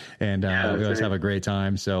you, and we always have a great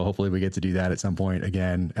time. So hopefully we get to do that at some point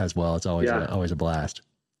again as well. It's always always a blast.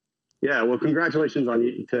 Yeah. Well, congratulations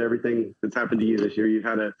to everything that's happened to you this year. You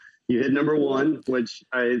hit number 1, which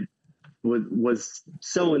was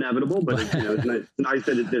so inevitable, but it's nice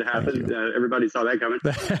that it did happen. Everybody saw that coming,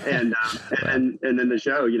 and then the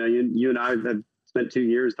show. You and I have spent 2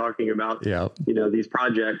 years talking about these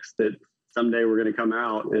projects that someday were going to come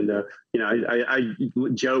out, and I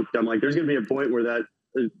joked, I'm like, there's going to be a point where that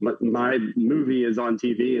my movie is on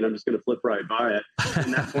TV and I'm just going to flip right by it,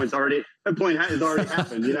 and that point has already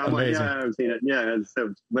happened. I'm like, I've seen it. Yeah,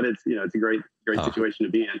 but it's it's a great situation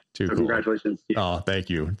to be in. So congratulations to you. Oh, thank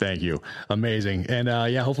you. Amazing. And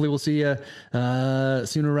hopefully we'll see you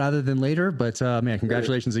sooner rather than later. But man,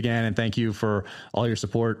 congratulations again, and thank you for all your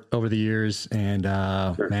support over the years. And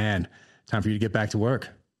man, time for you to get back to work.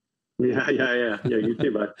 Yeah. You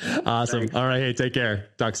too, bud. Awesome. Thanks. All right. Hey, take care.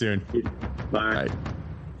 Talk soon. Bye. Bye.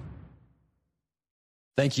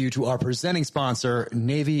 Thank you to our presenting sponsor,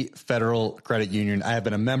 Navy Federal Credit Union. I have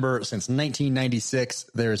been a member since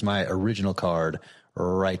 1996. There's my original card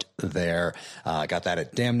right there. I got that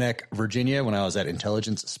at Dam Neck, Virginia, when I was at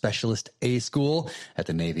Intelligence Specialist A School at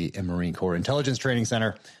the Navy and Marine Corps Intelligence Training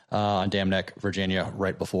Center on Dam Neck, Virginia,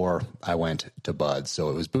 right before I went to BUD/S. So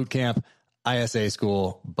it was boot camp, ISA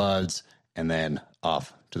school, BUD/S, and then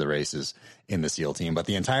off to the races in the SEAL team. But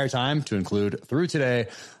the entire time, to include through today,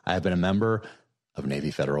 I have been a member of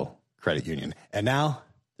Navy Federal Credit Union. And now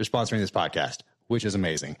they're sponsoring this podcast, which is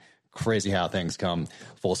amazing. Crazy how things come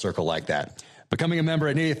full circle like that. Becoming a member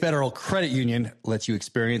at Navy Federal Credit Union lets you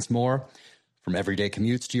experience more. From everyday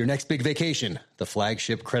commutes to your next big vacation, the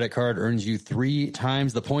flagship credit card earns you 3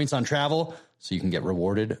 times the points on travel, so you can get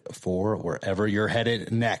rewarded for wherever you're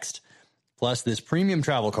headed next. Plus, this premium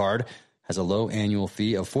travel card has a low annual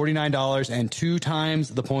fee of $49 and 2 times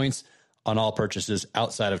the points on all purchases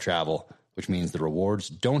outside of travel, which means the rewards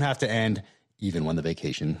don't have to end even when the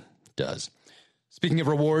vacation does. Speaking of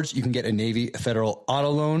rewards, you can get a Navy Federal auto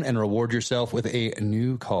loan and reward yourself with a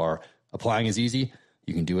new car. Applying is easy.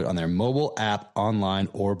 You can do it on their mobile app, online,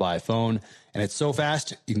 or by phone. And it's so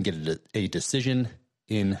fast, you can get a decision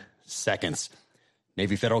in seconds.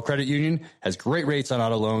 Navy Federal Credit Union has great rates on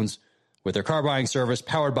auto loans. With their car buying service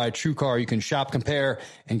powered by TrueCar, you can shop, compare,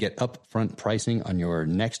 and get upfront pricing on your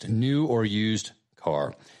next new or used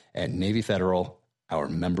car. At Navy Federal, our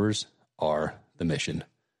members are the mission.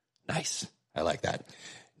 Nice. I like that.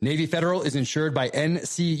 Navy Federal is insured by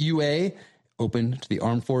NCUA, open to the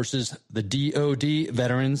armed forces, the DoD,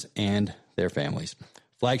 veterans, and their families.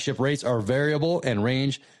 Flagship rates are variable and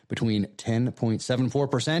range between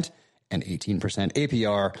 10.74% and 18%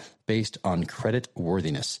 APR based on credit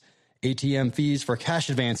worthiness. ATM fees for cash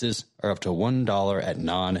advances are up to $1 at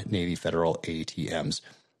non-Navy Federal ATMs.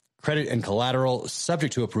 Credit and collateral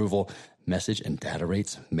subject to approval. Message and data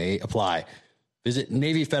rates may apply. Visit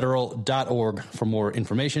NavyFederal.org for more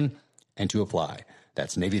information and to apply.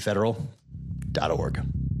 That's NavyFederal.org. I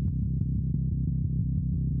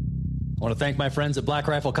want to thank my friends at Black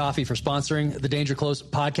Rifle Coffee for sponsoring the Danger Close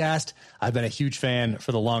podcast. I've been a huge fan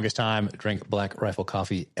for the longest time. Drink Black Rifle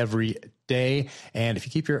Coffee every day. And if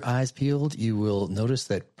you keep your eyes peeled, you will notice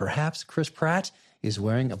that perhaps Chris Pratt is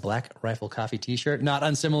wearing a Black Rifle Coffee t-shirt, not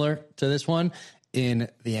unsimilar to this one, in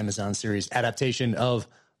the Amazon series adaptation of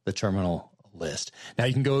The Terminal List. Now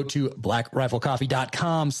you can go to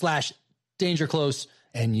blackriflecoffee.com/dangerclose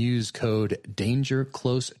and use code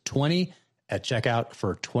DangerClose20 at checkout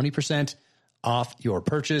for 20% off your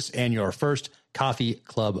purchase and your first coffee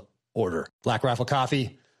club order. Black Rifle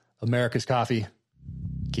Coffee, America's coffee.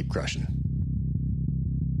 Keep crushing.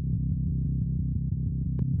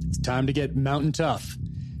 It's time to get mountain tough.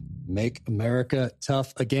 Make America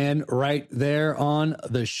tough again, right there on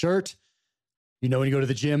the shirt. You know, when you go to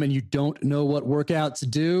the gym and you don't know what workout to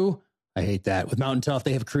do, I hate that. With Mountain Tough,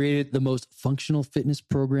 they have created the most functional fitness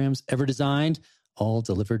programs ever designed, all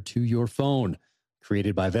delivered to your phone.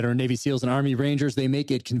 Created by veteran Navy SEALs and Army Rangers, they make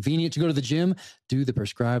it convenient to go to the gym, do the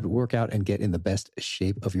prescribed workout, and get in the best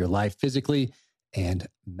shape of your life physically and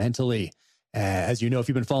mentally. As you know, if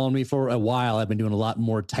you've been following me for a while, I've been doing a lot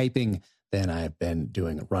more typing than I've been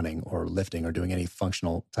doing running or lifting or doing any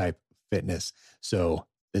functional type fitness. So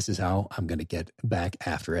this is how I'm going to get back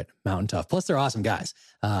after it. Mountain Tough. Plus, they're awesome guys.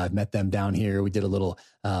 I've met them down here. We did a little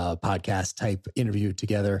podcast type interview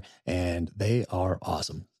together, and they are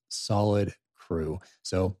awesome. Solid crew.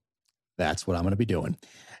 So that's what I'm going to be doing.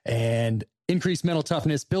 And increase mental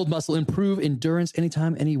toughness, build muscle, improve endurance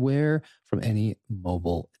anytime, anywhere from any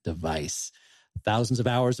mobile device. Thousands of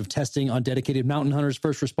hours of testing on dedicated mountain hunters,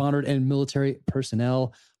 first responder, and military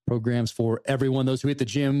personnel. Programs for everyone, those who hit the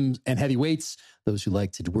gym and heavy weights, those who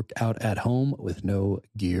like to work out at home with no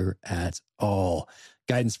gear at all.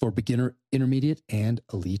 Guidance for beginner, intermediate, and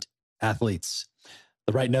elite athletes.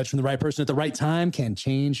 The right nudge from the right person at the right time can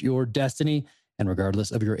change your destiny. And regardless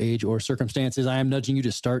of your age or circumstances, I am nudging you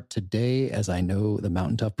to start today, as I know the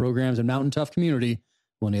Mountain Tough programs and Mountain Tough community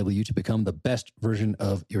will enable you to become the best version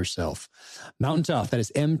of yourself. Mountain Tough, that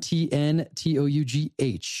is MTNTOUGH,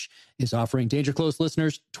 is offering Danger Close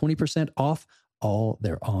listeners 20% off all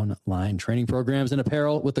their online training programs and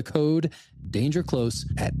apparel with the code DangerClose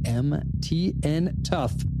at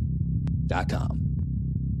mtntough.com.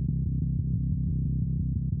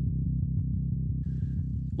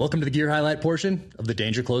 Welcome to the gear highlight portion of the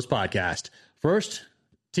Danger Close podcast. First,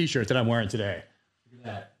 t-shirt that I'm wearing today. Look at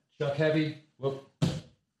that. Chuck Heavy. Whoop.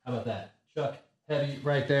 How about that? Chuck Heavy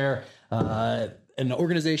right there. An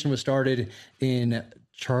organization was started in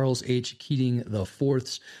Charles H. Keating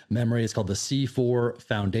IV's memory. It's called the C4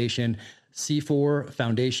 Foundation.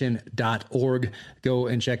 C4foundation.org. Go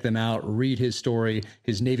and check them out. Read his story.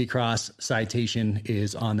 His Navy Cross citation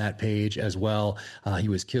is on that page as well. He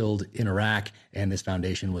was killed in Iraq, and this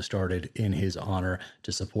foundation was started in his honor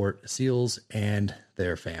to support SEALs and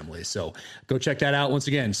their families. So go check that out. Once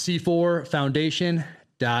again,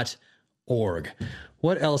 C4foundation.org.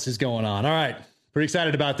 What else is going on? All right. Pretty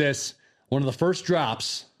excited about this. One of the first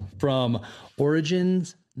drops from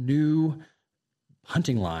Origin's new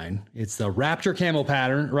hunting line. It's the Raptor camo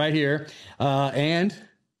pattern right here. And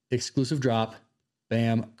exclusive drop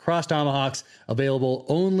Bam. Cross Tomahawks available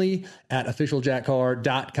only at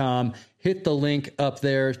officialjackcar.com. Hit the link up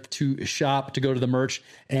there to shop, to go to the merch.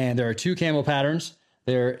 And there are 2 camo patterns.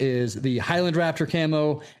 There is the Highland Raptor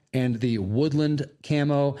camo and the Woodland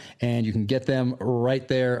camo, and you can get them right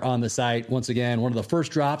there on the site. Once again, one of the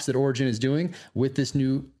first drops that Origin is doing with this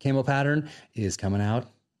new camo pattern is coming out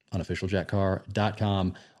on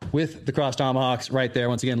officialjackcar.com with the Cross Tomahawks right there.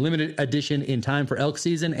 Once again, limited edition in time for elk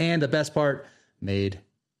season, and the best part, made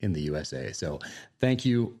in the USA. So thank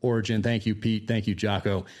you, Origin. Thank you, Pete. Thank you,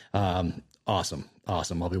 Jocko. Awesome.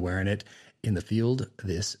 I'll be wearing it in the field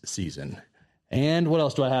this season. And what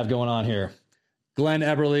else do I have going on here? Glenn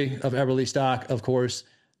Eberly of Eberly Stock, of course.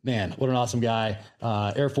 Man, what an awesome guy.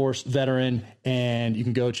 Air Force veteran. And you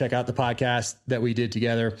can go check out the podcast that we did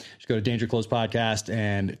together. Just go to Danger Close Podcast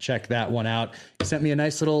and check that one out. He sent me a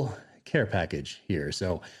nice little care package here.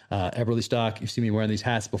 So Eberly Stock, you've seen me wearing these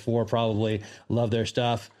hats before, probably. Love their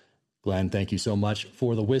stuff. Glenn, thank you so much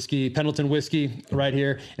for the whiskey, Pendleton whiskey right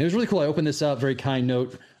here. And it was really cool. I opened this up, very kind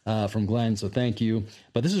note from Glenn, so thank you.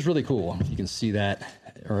 But this is really cool. You can see that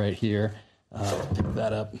right here. Pick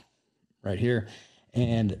that up right here.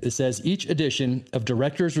 And it says, each edition of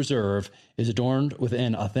Director's Reserve is adorned with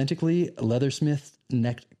an authentically leathersmith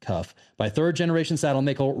neck cuff by third-generation saddle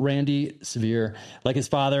maker Randy Sevier. Like his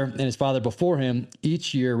father and his father before him,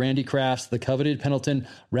 each year Randy crafts the coveted Pendleton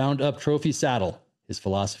Roundup Trophy saddle. His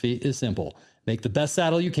philosophy is simple. Make the best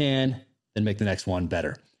saddle you can, then make the next one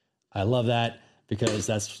better. I love that because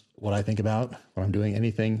that's what I think about when I'm doing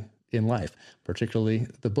anything in life, particularly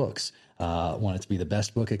the books. I want it to be the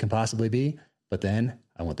best book it can possibly be, but then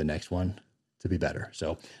I want the next one to be better.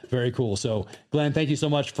 So very cool. So Glenn, thank you so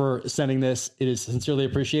much for sending this. It is sincerely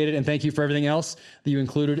appreciated. And thank you for everything else that you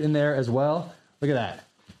included in there as well. Look at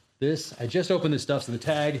that. I just opened this stuff, so the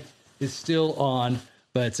tag is still on,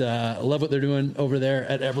 but I love what they're doing over there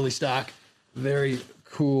at Eberly Stock. Very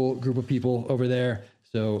cool group of people over there.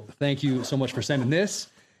 So thank you so much for sending this.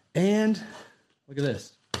 And look at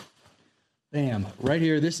this. Bam, right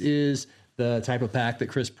here. This is the type of pack that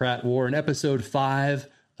Chris Pratt wore in episode 5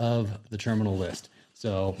 of the Terminal List.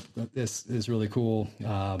 So this is really cool.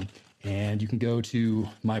 And you can go to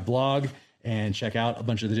my blog and check out a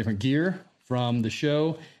bunch of the different gear from the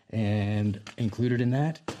show. And included in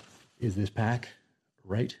that is this pack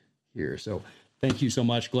right here. So thank you so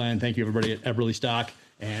much, Glenn. Thank you, everybody at Eberly Stock.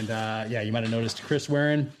 And yeah, you might have noticed Chris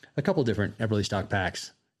wearing a couple different Eberly Stock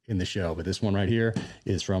packs in the show, but this one right here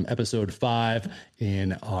is from episode 5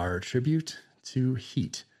 in our tribute to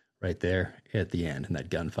Heat right there at the end, in that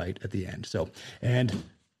gunfight at the end. So, and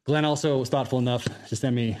Glenn also was thoughtful enough to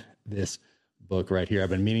send me this book right here. I've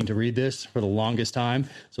been meaning to read this for the longest time.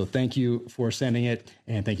 So thank you for sending it.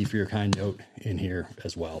 And thank you for your kind note in here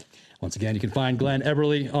as well. Once again, you can find Glenn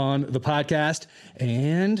Eberly on the podcast.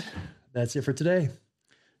 And that's it for today.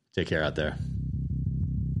 Take care out there.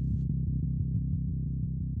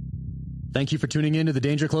 Thank you for tuning in to the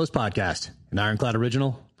Danger Close podcast, an Ironclad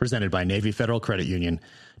original presented by Navy Federal Credit Union.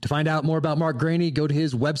 To find out more about Mark Greaney, go to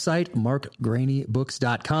his website,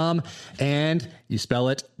 markgreaney.books.com, and you spell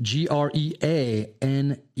it Greaney,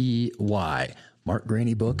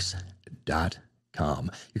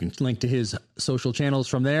 markgreaneybooks.com. You can link to his social channels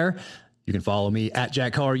from there. You can follow me at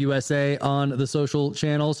Jack Carr USA on the social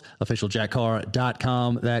channels,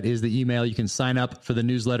 officialjackcar.com. That is the email. You can sign up for the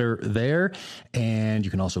newsletter there, and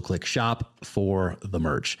you can also click shop for the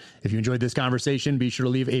merch. If you enjoyed this conversation, be sure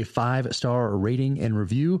to leave a 5-star rating and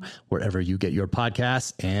review wherever you get your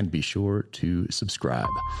podcasts, and be sure to subscribe.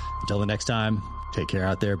 Until the next time, take care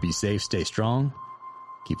out there. Be safe, stay strong,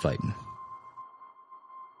 keep fighting.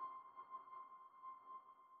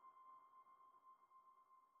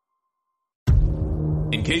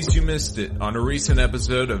 In case you missed it, on a recent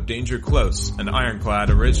episode of Danger Close, an Ironclad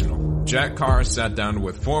original, Jack Carr sat down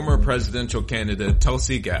with former presidential candidate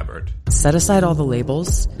Tulsi Gabbard. Set aside all the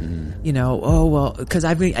labels, you know, oh, well, because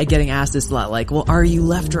I've been getting asked this a lot, like, well, are you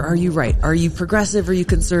left or are you right? Are you progressive or are you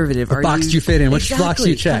conservative? What box do you fit in? Which box do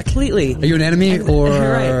you check? Completely. Are you an enemy or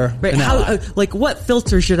right. an ally? Like, what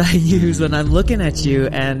filter should I use when I'm looking at you?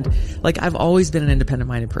 And, like, I've always been an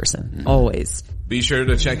independent-minded person. Always. Be sure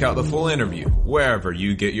to check out the full interview wherever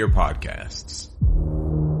you get your podcasts.